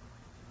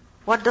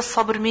 What does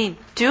sabr mean?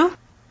 To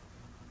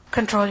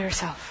control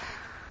yourself.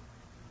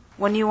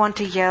 When you want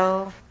to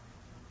yell,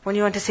 when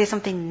you want to say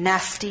something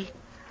nasty,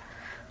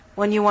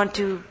 when you want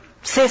to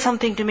say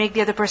something to make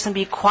the other person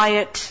be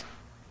quiet,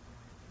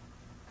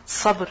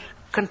 sabr,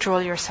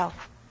 control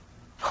yourself.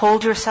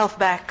 Hold yourself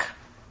back.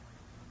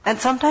 And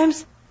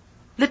sometimes,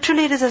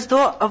 literally it is as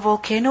though a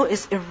volcano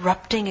is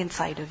erupting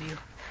inside of you.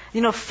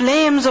 You know,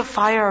 flames of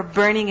fire are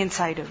burning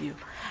inside of you.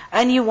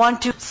 And you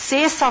want to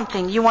say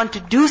something, you want to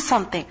do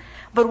something.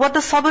 But what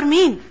does sabr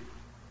mean?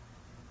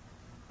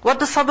 What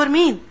does sabr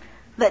mean?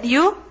 That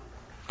you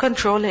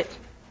control it.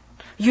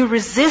 You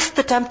resist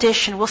the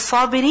temptation.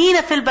 وَالصَّابِرِينَ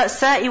فِي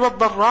الْبَأْسَاءِ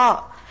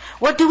وَالضَّرَّاءِ.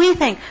 What do we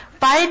think?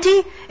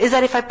 Piety is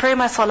that if I pray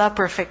my salah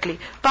perfectly.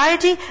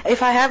 Piety,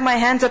 if I have my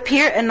hands up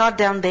here and not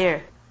down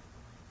there.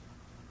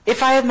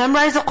 If I have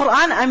memorized the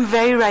Qur'an, I'm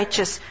very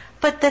righteous.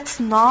 But that's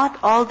not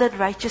all that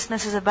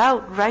righteousness is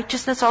about.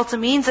 Righteousness also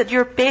means that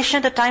you're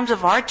patient at times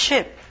of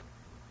hardship.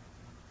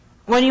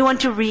 When you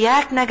want to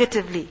react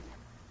negatively.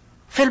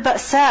 Fil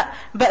ba'sa.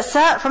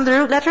 Ba'sa from the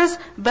root letters,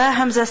 ba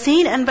hamza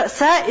sin, and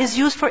ba'sa is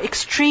used for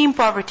extreme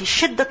poverty.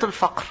 Shiddatul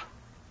faqr.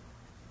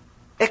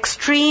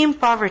 Extreme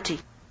poverty.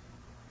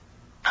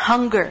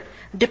 Hunger.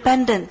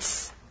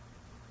 Dependence.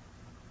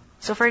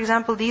 So for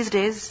example, these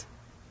days,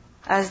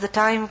 as the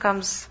time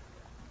comes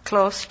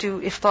close to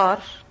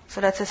iftar,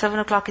 so let's say 7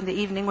 o'clock in the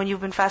evening, when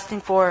you've been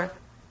fasting for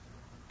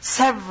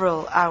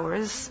several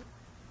hours,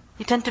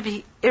 you tend to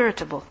be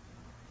irritable.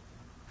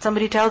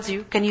 Somebody tells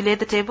you, can you lay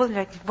the table? You're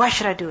like, why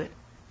should I do it?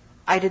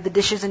 I did the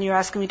dishes and you're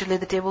asking me to lay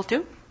the table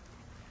too?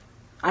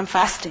 I'm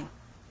fasting.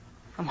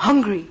 I'm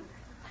hungry.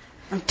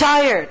 I'm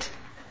tired.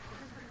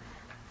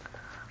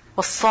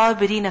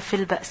 وَالصَّابِرِينَ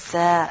فِي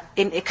الْبَأْسَاءِ.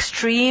 In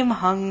extreme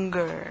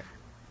hunger.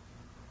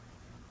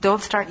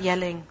 Don't start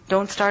yelling.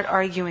 Don't start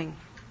arguing.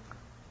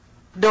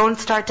 Don't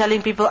start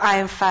telling people, I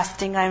am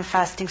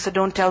fasting, so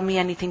don't tell me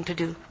anything to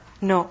do.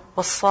 No.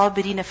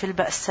 وَالصَّابِرِينَ فِي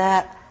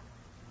الْبَأْسَاءِ.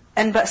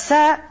 And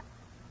ba'sa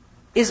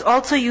is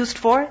also used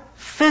for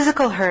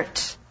physical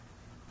hurt,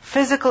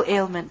 physical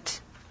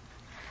ailment.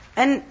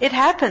 And it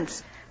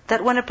happens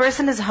that when a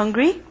person is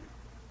hungry,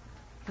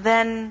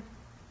 then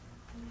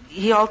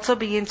he also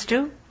begins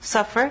to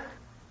suffer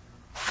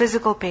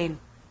physical pain.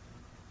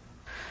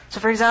 So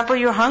for example,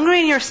 you're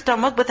hungry in your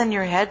stomach, but then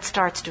your head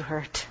starts to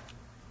hurt.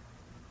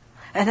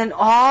 And then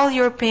all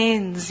your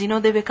pains,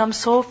 they become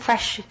so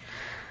fresh.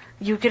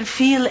 You can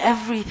feel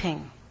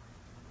everything.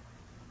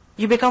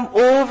 You become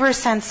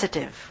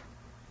oversensitive.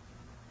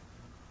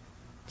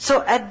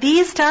 So at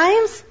these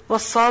times,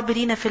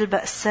 وَالصَّابِرِينَ فِي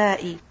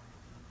الْبَأْسَاءِ.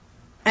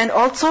 And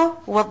also,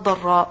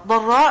 وَالضَّرَّاء.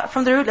 ضَرَّاء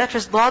from the root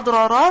letters ضاد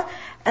را را,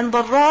 and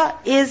ضَرَّاء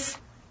is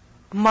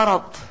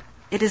marad.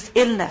 It is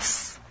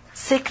illness,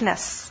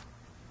 sickness.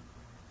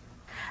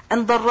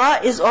 And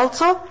ضَرَّاء is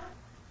also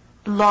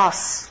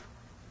loss,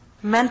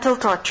 mental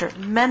torture,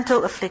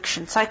 mental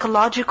affliction,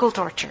 psychological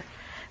torture.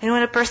 And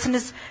when a person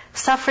is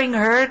suffering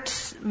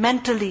hurt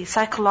mentally,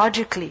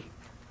 psychologically,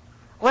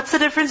 what's the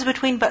difference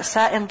between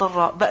ba'sa and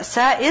dharra?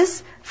 Ba'sa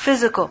is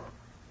physical,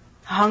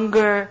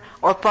 hunger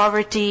or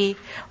poverty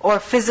or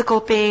physical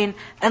pain.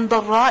 And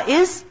dharra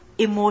is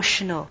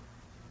emotional,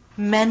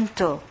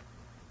 mental.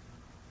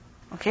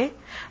 Okay?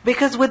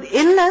 Because with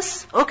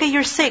illness, okay,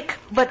 you're sick,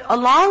 but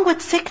along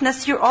with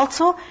sickness, you're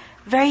also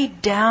very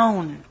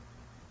down.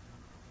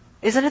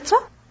 Isn't it so?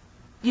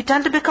 You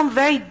tend to become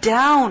very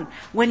down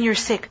when you're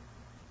sick.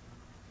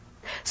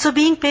 So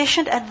being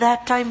patient at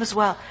that time as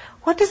well.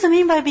 What does it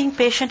mean by being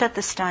patient at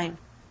this time?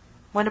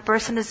 When a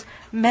person is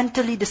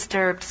mentally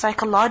disturbed,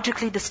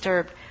 psychologically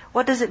disturbed,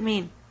 what does it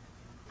mean?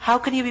 How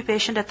can you be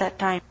patient at that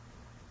time?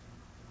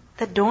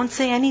 That don't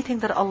say anything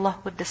that Allah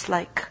would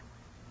dislike.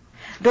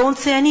 Don't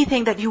say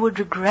anything that you would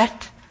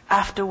regret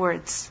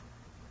afterwards.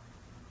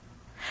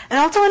 And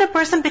also when a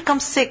person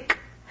becomes sick,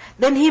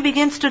 then he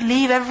begins to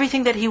leave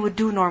everything that he would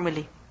do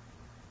normally.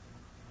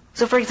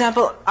 So for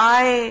example,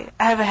 I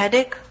have a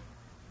headache.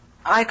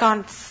 I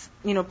can't,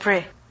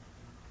 pray.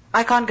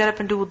 I can't get up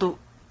and do wudu.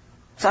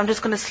 So I'm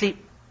just going to sleep.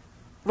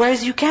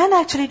 Whereas you can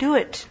actually do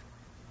it.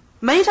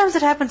 Many times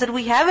it happens that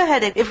we have a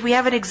headache. If we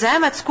have an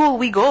exam at school,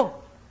 we go.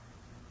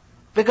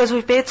 Because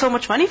we've paid so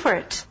much money for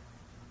it.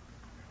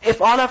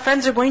 If all our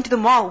friends are going to the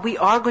mall, we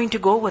are going to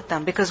go with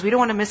them because we don't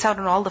want to miss out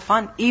on all the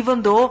fun.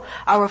 Even though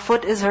our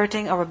foot is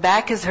hurting, our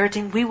back is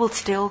hurting, we will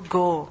still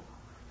go.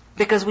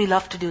 Because we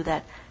love to do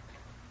that.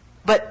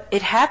 But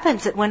it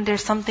happens that when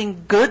there's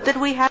something good that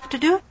we have to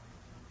do,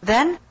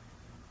 then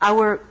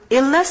our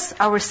illness,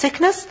 our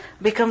sickness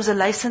becomes a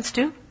license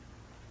to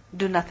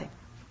do nothing.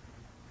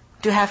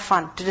 To have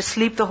fun, to just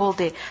sleep the whole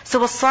day. So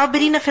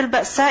وَالصَّابِرِينَ فِي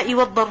الْبَأْسَاءِ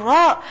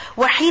وَالضَّرَّاءِ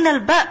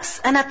وَحِينَ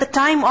الْبَأْسِ. And at the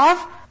time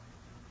of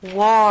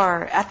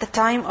war, at the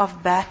time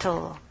of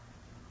battle.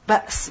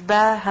 Ba's,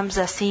 ba,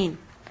 hamza, sin.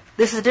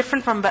 This is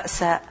different from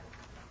ba'sa.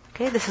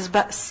 Okay, this is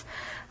ba's.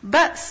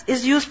 Ba's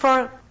is used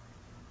for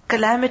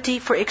calamity,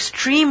 for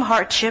extreme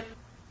hardship.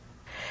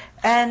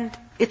 And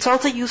it's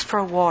also used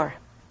for war.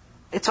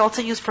 It's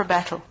also used for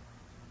battle.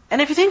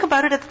 And if you think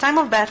about it, at the time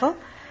of battle,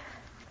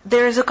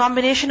 there is a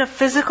combination of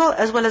physical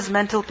as well as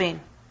mental pain.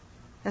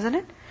 Isn't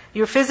it?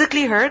 You're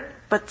physically hurt,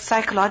 but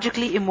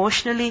psychologically,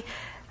 emotionally,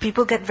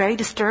 people get very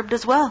disturbed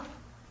as well.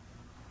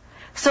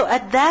 So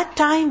at that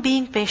time,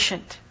 being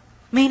patient.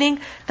 Meaning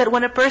that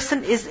when a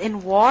person is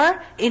in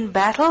war, in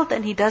battle,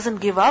 then he doesn't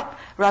give up.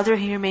 Rather,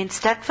 he remains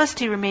steadfast,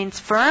 he remains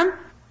firm,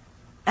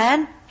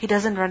 and he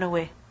doesn't run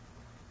away.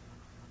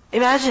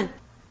 Imagine,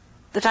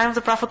 the time of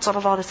the Prophet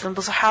ﷺ,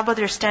 the Sahaba,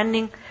 they're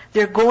standing,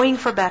 they're going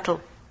for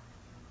battle.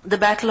 The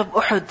battle of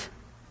Uhud.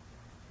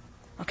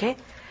 Okay?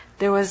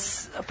 There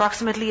was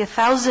approximately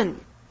 1,000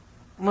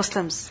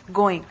 Muslims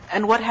going.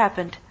 And what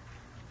happened?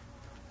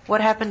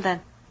 What happened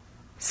then?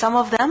 Some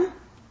of them,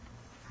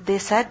 they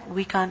said,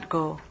 we can't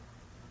go.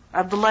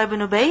 Abdullah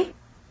ibn Ubay,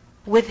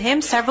 with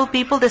him, several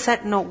people, they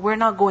said, no, we're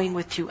not going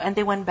with you. And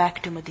they went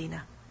back to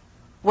Medina.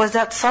 Was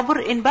that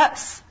sabr in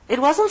ba's? It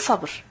wasn't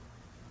sabr.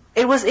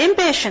 It was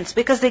impatience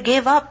because they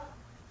gave up.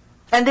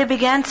 And they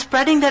began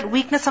spreading that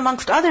weakness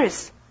amongst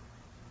others.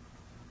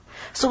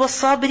 So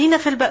وَالصَّابِرِينَ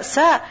فِي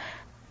الْبَأْسَاءِ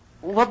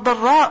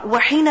وَالضَّرَّاءِ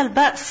وَحِينَ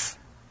الْبَأْسِ.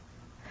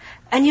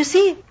 And you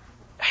see,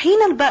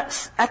 حِينَ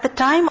الْبَأْسِ, at the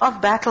time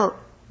of battle,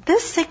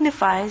 this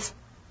signifies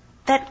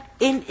that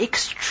in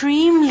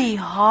extremely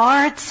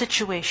hard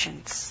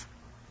situations,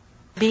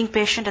 being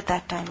patient at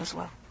that time as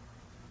well.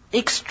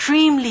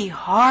 Extremely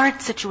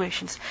hard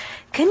situations.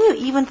 Can you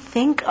even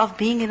think of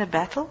being in a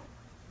battle?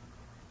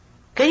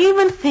 Can you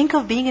even think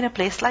of being in a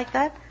place like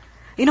that?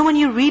 When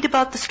you read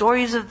about the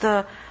stories of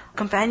the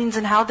companions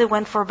and how they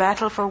went for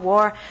battle, for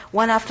war,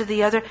 one after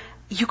the other,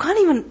 you can't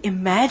even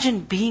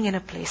imagine being in a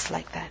place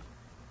like that.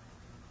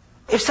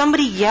 If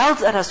somebody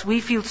yells at us,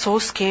 we feel so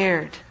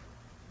scared.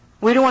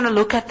 We don't want to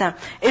look at them.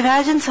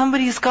 Imagine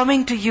somebody is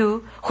coming to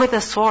you with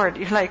a sword.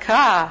 You're like,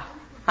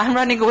 I'm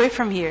running away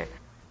from here.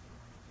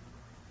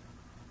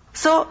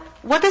 So,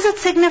 what does it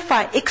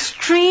signify?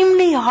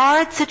 Extremely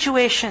hard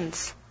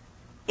situations.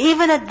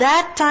 Even at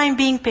that time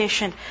being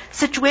patient.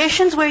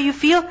 Situations where you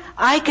feel,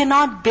 I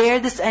cannot bear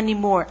this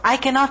anymore. I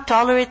cannot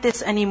tolerate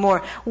this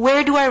anymore.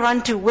 Where do I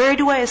run to? Where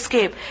do I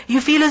escape? You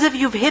feel as if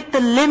you've hit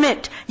the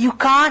limit. You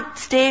can't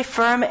stay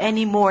firm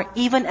anymore.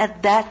 Even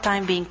at that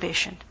time being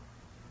patient.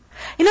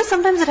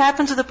 Sometimes it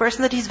happens with a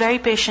person that he's very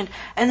patient,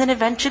 and then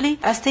eventually,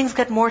 as things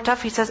get more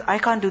tough, he says, I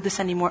can't do this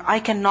anymore. I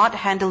cannot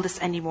handle this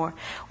anymore.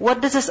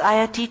 What does this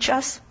ayah teach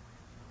us?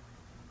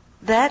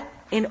 That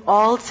in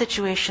all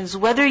situations,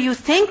 whether you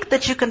think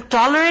that you can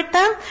tolerate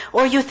them,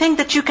 or you think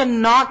that you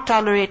cannot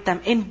tolerate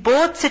them, in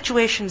both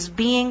situations,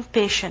 being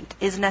patient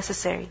is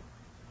necessary.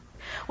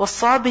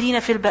 وَالصَّابِرِينَ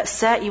فِي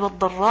الْبَأْسَاءِ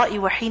وَالضَّرَّاءِ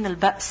وَحِينَ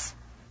الْبَأْسِ.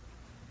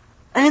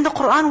 And in the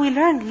Quran we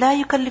learn,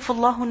 لَا يُكَلِّفُ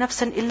اللَّهُ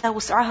نَفْسًا إِلَّا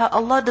وُسْعَهَا.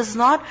 Allah does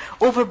not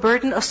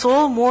overburden a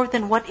soul more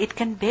than what it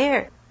can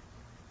bear.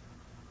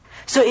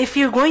 So if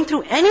you're going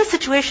through any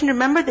situation,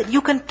 remember that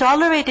you can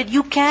tolerate it,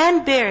 you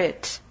can bear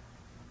it.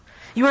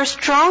 You are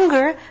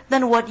stronger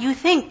than what you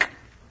think.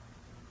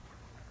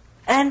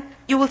 And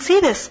you will see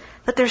this,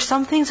 that there's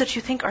some things that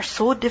you think are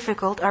so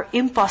difficult, are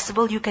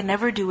impossible, you can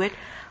never do it,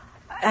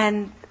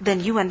 and then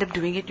you end up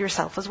doing it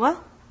yourself as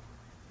well.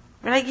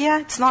 You're like, yeah,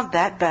 it's not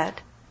that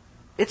bad.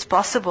 It's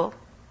possible.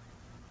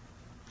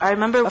 I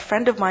remember a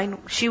friend of mine,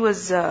 she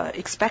was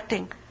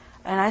expecting,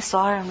 and I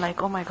saw her, I'm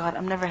like, oh my God,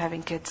 I'm never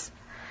having kids.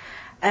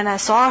 And I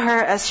saw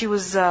her as she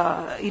was,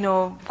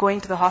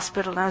 going to the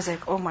hospital, and I was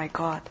like, oh my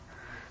God,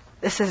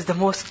 this is the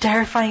most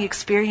terrifying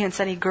experience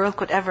any girl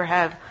could ever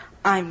have.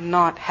 I'm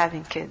not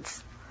having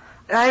kids.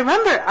 And I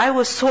remember, I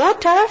was so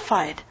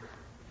terrified.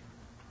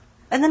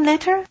 And then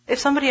later, if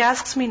somebody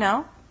asks me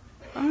now,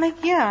 I'm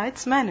like, yeah,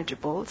 it's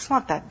manageable. It's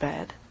not that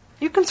bad.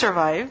 You can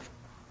survive.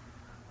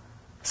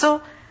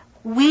 So,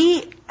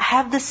 we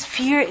have this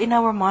fear in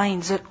our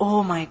minds that,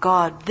 oh my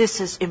God,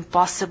 this is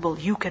impossible.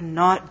 You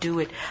cannot do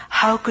it.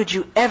 How could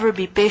you ever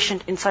be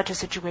patient in such a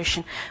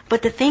situation?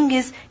 But the thing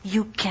is,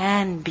 you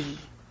can be.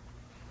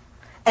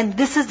 And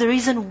this is the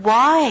reason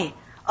why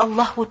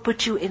Allah would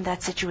put you in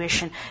that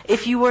situation.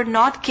 If you were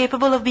not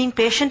capable of being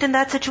patient in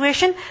that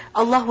situation,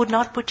 Allah would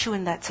not put you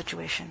in that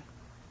situation.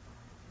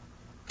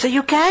 So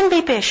you can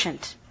be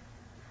patient.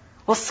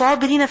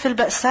 وَالصَّابِرِينَ فِي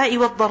الْبَأْسَاءِ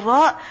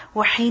وَالضَّرَّاءِ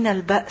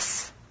وَحِينَ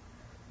الْبَأْسِ.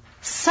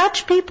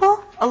 Such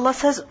people, Allah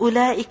says,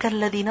 أُولَٰئِكَ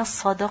الَّذِينَ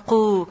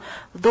صَدَقُوا.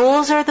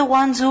 Those are the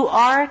ones who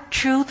are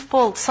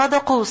truthful.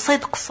 صَدَقُوا,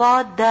 صِدْق,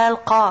 صَاد, دال,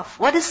 قاف.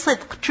 What is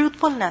صِدْق?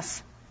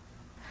 Truthfulness.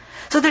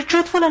 So they're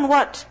truthful in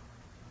what?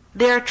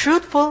 They are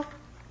truthful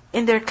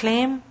in their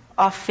claim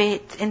of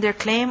faith, in their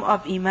claim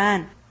of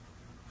iman,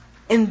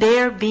 in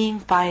their being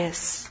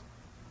pious,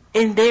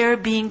 in their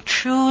being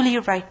truly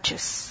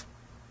righteous.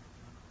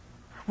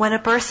 When a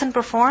person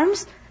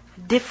performs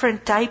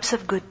different types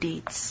of good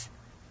deeds,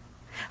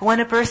 when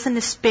a person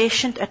is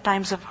patient at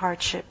times of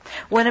hardship,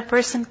 when a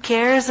person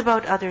cares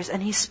about others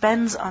and he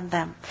spends on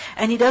them,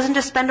 and he doesn't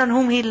just spend on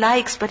whom he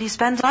likes, but he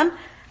spends on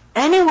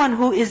anyone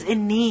who is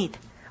in need,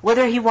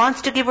 whether he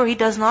wants to give or he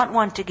does not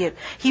want to give.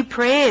 He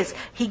prays,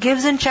 he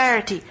gives in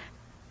charity,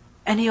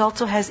 and he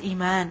also has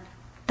iman.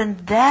 Then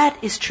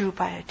that is true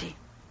piety.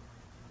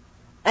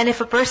 And if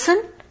a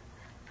person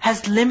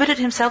has limited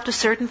himself to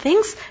certain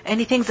things, and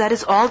he thinks that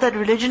is all that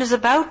religion is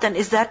about, then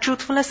is that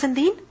truthfulness in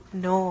deen?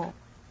 No.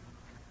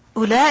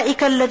 أُولَٰئِكَ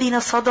الَّذِينَ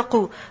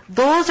صَدَقُوا.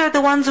 Those are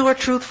the ones who are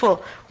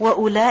truthful.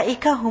 وَأُولَٰئِكَ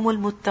هُمُ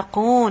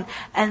الْمُتَّقُونَ.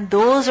 And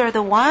those are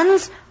the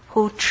ones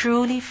who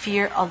truly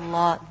fear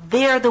Allah.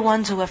 They are the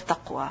ones who have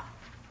taqwa.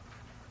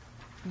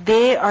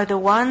 They are the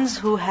ones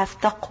who have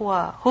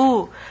taqwa.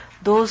 Who?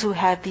 Those who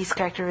have these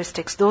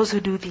characteristics. Those who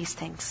do these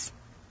things.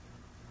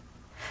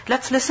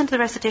 Let's listen to the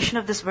recitation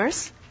of this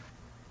verse.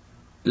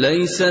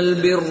 ليس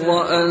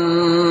البر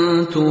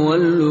أن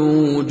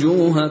تولوا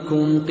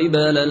وجوهكم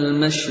قبل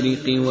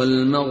المشرق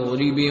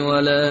والمغرب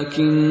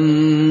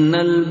ولكن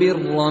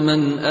البر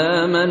من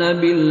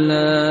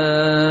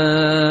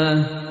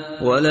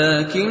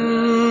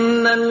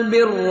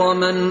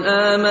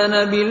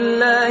آمن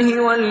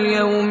بالله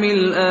واليوم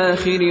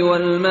الآخر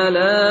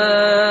والملائكة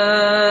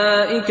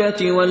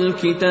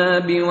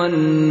والكتاب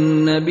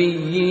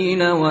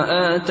والنبيين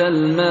وآتى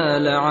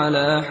المال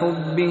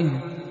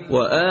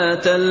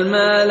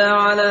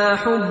على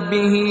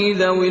حبه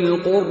ذوي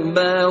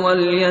القربى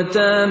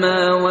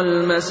واليتامى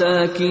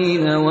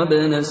والمساكين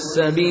وابن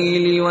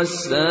السبيل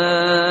والسائلين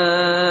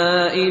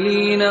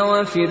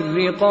وفي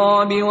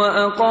الرقاب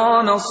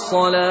وأقام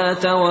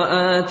الصلاة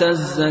وآتى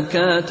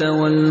الزكاة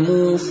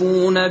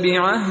والموفون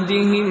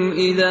بعهدهم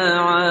إذا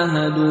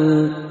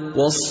عاهدوا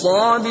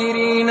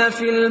والصابرين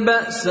في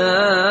البأساء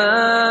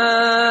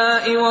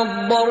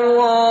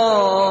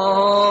والضراء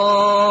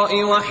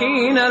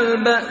وحين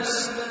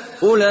البأس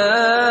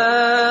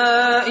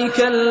أولئك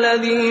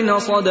الذين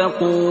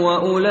صدقوا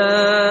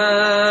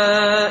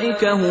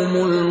وأولئك هم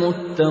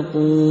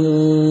المتقون.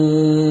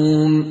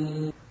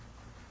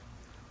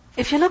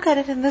 If you look at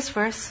it in this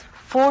verse,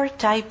 four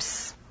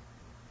types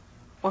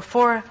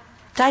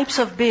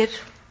of bir,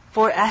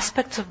 four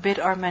aspects of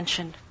bir are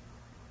mentioned.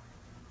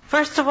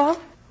 First of all,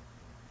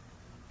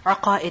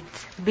 aqaid,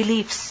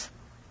 beliefs.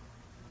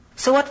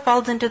 So what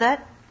falls into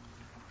that?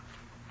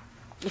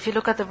 If you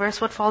look at the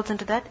verse, what falls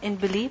into that? In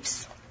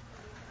beliefs,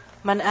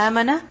 man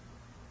amana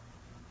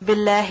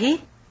billahi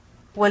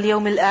wal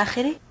yawmil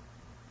akhiri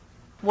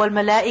wal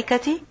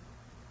malaikati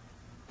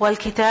wal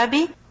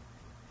kitabi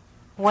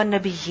wal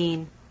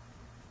nabiyyin.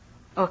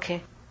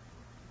 Okay.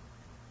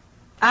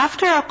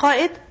 After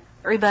aqaid,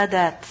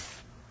 ibadat.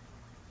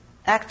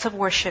 Acts of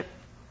worship.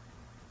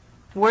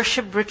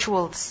 Worship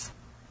rituals.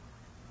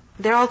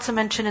 They're also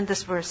mentioned in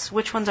this verse.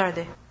 Which ones are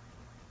they?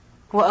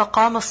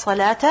 وَأَقَامَ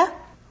الصَّلَاةَ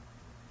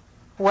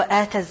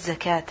وَآتَ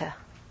الزَّكَاةَ.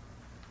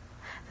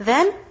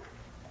 Then,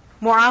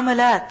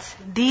 mu'amalat,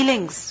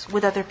 dealings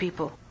with other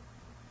people.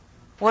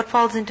 What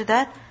falls into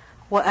that?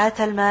 وَآتَ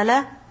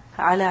الْمَالَ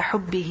عَلَى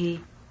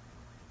حُبِّهِ.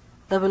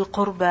 ذَوِي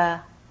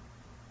الْقُرْبَى.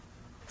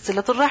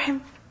 صِلَةُ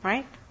الرَّحِمِ,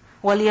 right?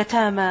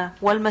 وَالْيَتَامَى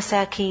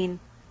وَالْمَسَاكِينَ.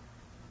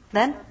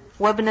 Then,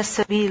 وَابْنَ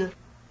السَّبِيلِ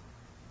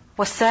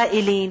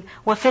وَالسَّائِلِينَ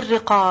وَفِي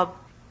الرِّقَابِ.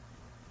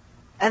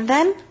 And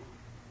then,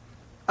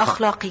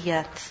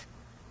 akhlaqiyat,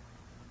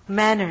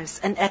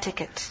 manners and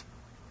etiquette.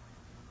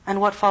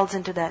 And what falls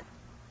into that?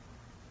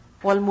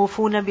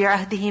 وَالْمُوفُونَ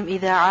بِعَهْدِهِمْ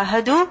إِذَا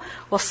عَاهَدُوا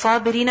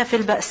وَالصَّابِرِينَ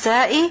فِي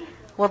الْبَأْسَاءِ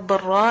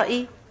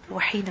وَالضَّرَّاءِ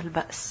وَحِينَ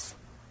الْبَأْسِ.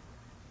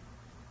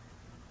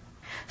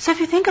 So if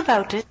you think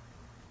about it,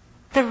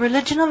 the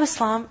religion of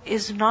Islam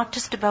is not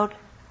just about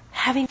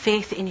having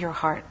faith in your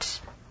heart.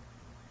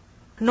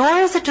 Nor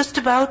is it just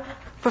about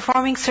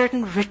performing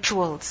certain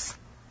rituals.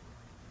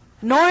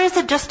 Nor is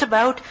it just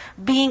about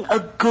being a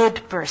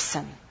good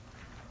person.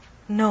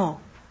 No.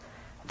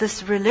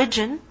 This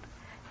religion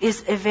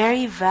is a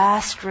very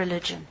vast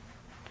religion.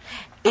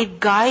 It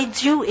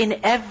guides you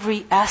in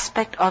every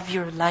aspect of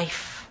your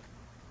life.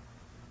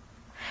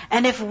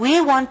 And if we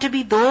want to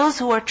be those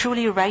who are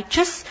truly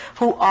righteous,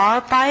 who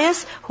are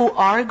pious, who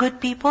are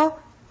good people,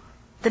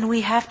 then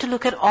we have to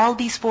look at all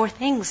these four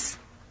things.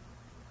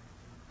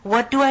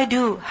 What do I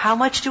do? How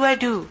much do I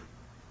do?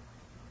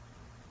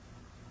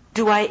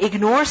 Do I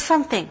ignore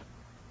something?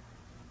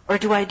 Or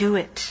do I do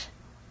it?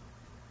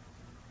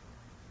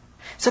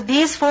 So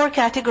these four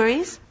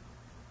categories,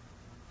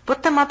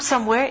 put them up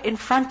somewhere in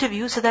front of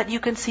you so that you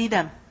can see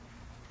them.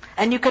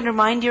 And you can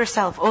remind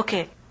yourself,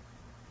 okay,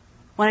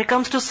 when it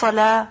comes to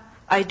salah,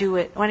 I do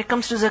it. When it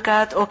comes to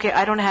zakat, okay,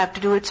 I don't have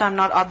to do it, so I'm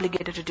not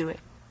obligated to do it.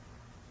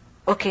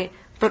 Okay,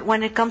 but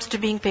when it comes to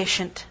being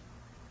patient,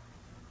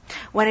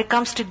 when it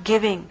comes to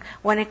giving,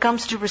 when it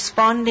comes to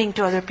responding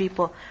to other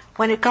people,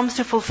 when it comes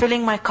to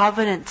fulfilling my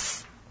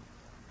covenants,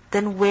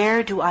 then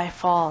where do I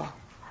fall?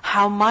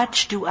 How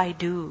much do I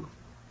do?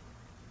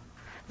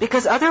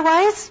 Because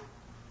otherwise,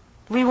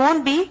 we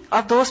won't be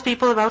of those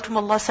people about whom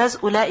Allah says,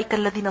 أُولَٰئِكَ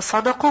الَّذِينَ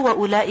صَدَقُوا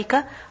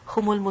وَأُولَٰئِكَ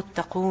هُمُ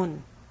الْمُتَّقُونَ.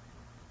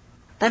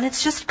 Then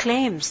it's just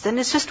claims, then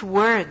it's just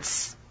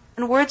words.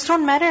 And words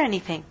don't matter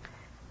anything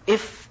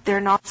if they're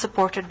not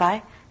supported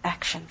by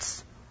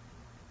actions.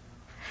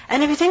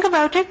 And if you think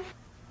about it,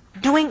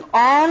 doing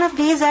all of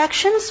these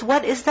actions,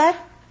 what is that?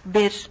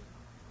 Bir.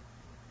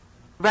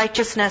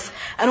 Righteousness.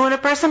 And when a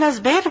person has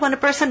bir, when a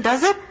person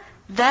does it,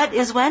 that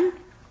is when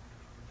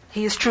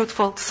he is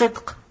truthful.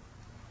 Sidq.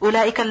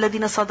 أُولَٰئِكَ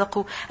الَّذِينَ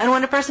صَدَقُوا. And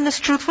when a person is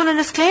truthful in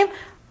his claim,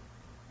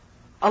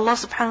 Allah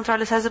subhanahu wa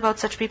ta'ala says about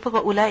such people,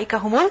 وَأُولَٰئِكَ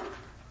هُمُ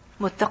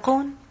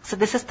الْمُتَّقُونَ. So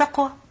this is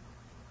taqwa.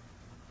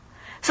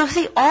 So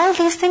see, all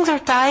these things are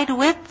tied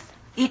with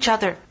each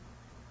other.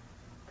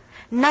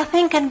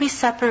 Nothing can be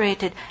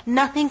separated.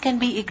 Nothing can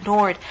be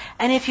ignored.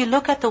 And if you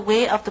look at the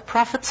way of the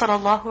Prophet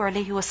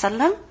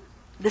ﷺ,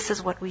 this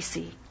is what we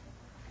see.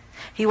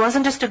 He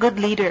wasn't just a good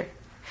leader.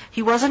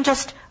 He wasn't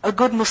just a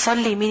good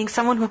musalli, meaning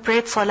someone who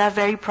prayed salah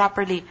very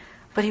properly.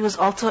 But he was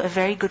also a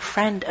very good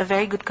friend, a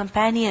very good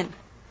companion.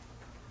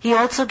 He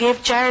also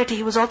gave charity.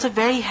 He was also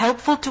very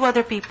helpful to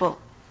other people.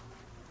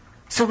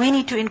 So we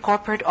need to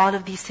incorporate all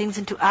of these things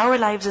into our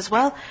lives as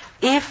well,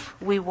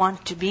 if we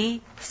want to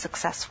be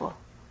successful.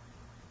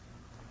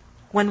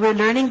 When we're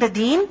learning the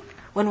deen,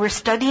 when we're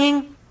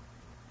studying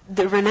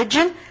the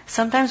religion,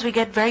 sometimes we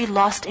get very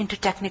lost into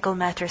technical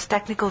matters,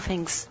 technical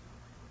things.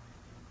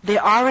 They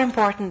are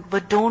important,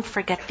 but don't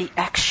forget the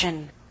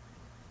action.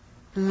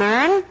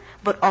 Learn,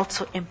 but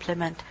also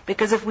implement.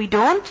 Because if we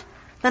don't,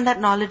 then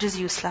that knowledge is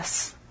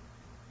useless.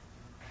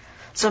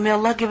 So may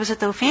Allah give us a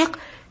tawfiq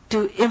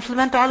to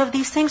implement all of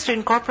these things, to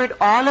incorporate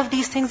all of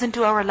these things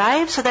into our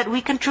lives, so that we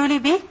can truly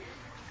be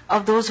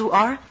of those who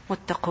are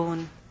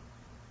muttaqoon.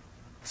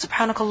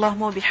 سبحانك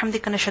اللهم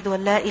وبحمدك نشهد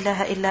أن لا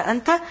إله إلا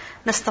أنت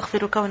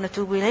نستغفرك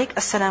ونتوب إليك.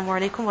 السلام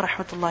عليكم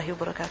ورحمة الله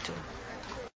وبركاته.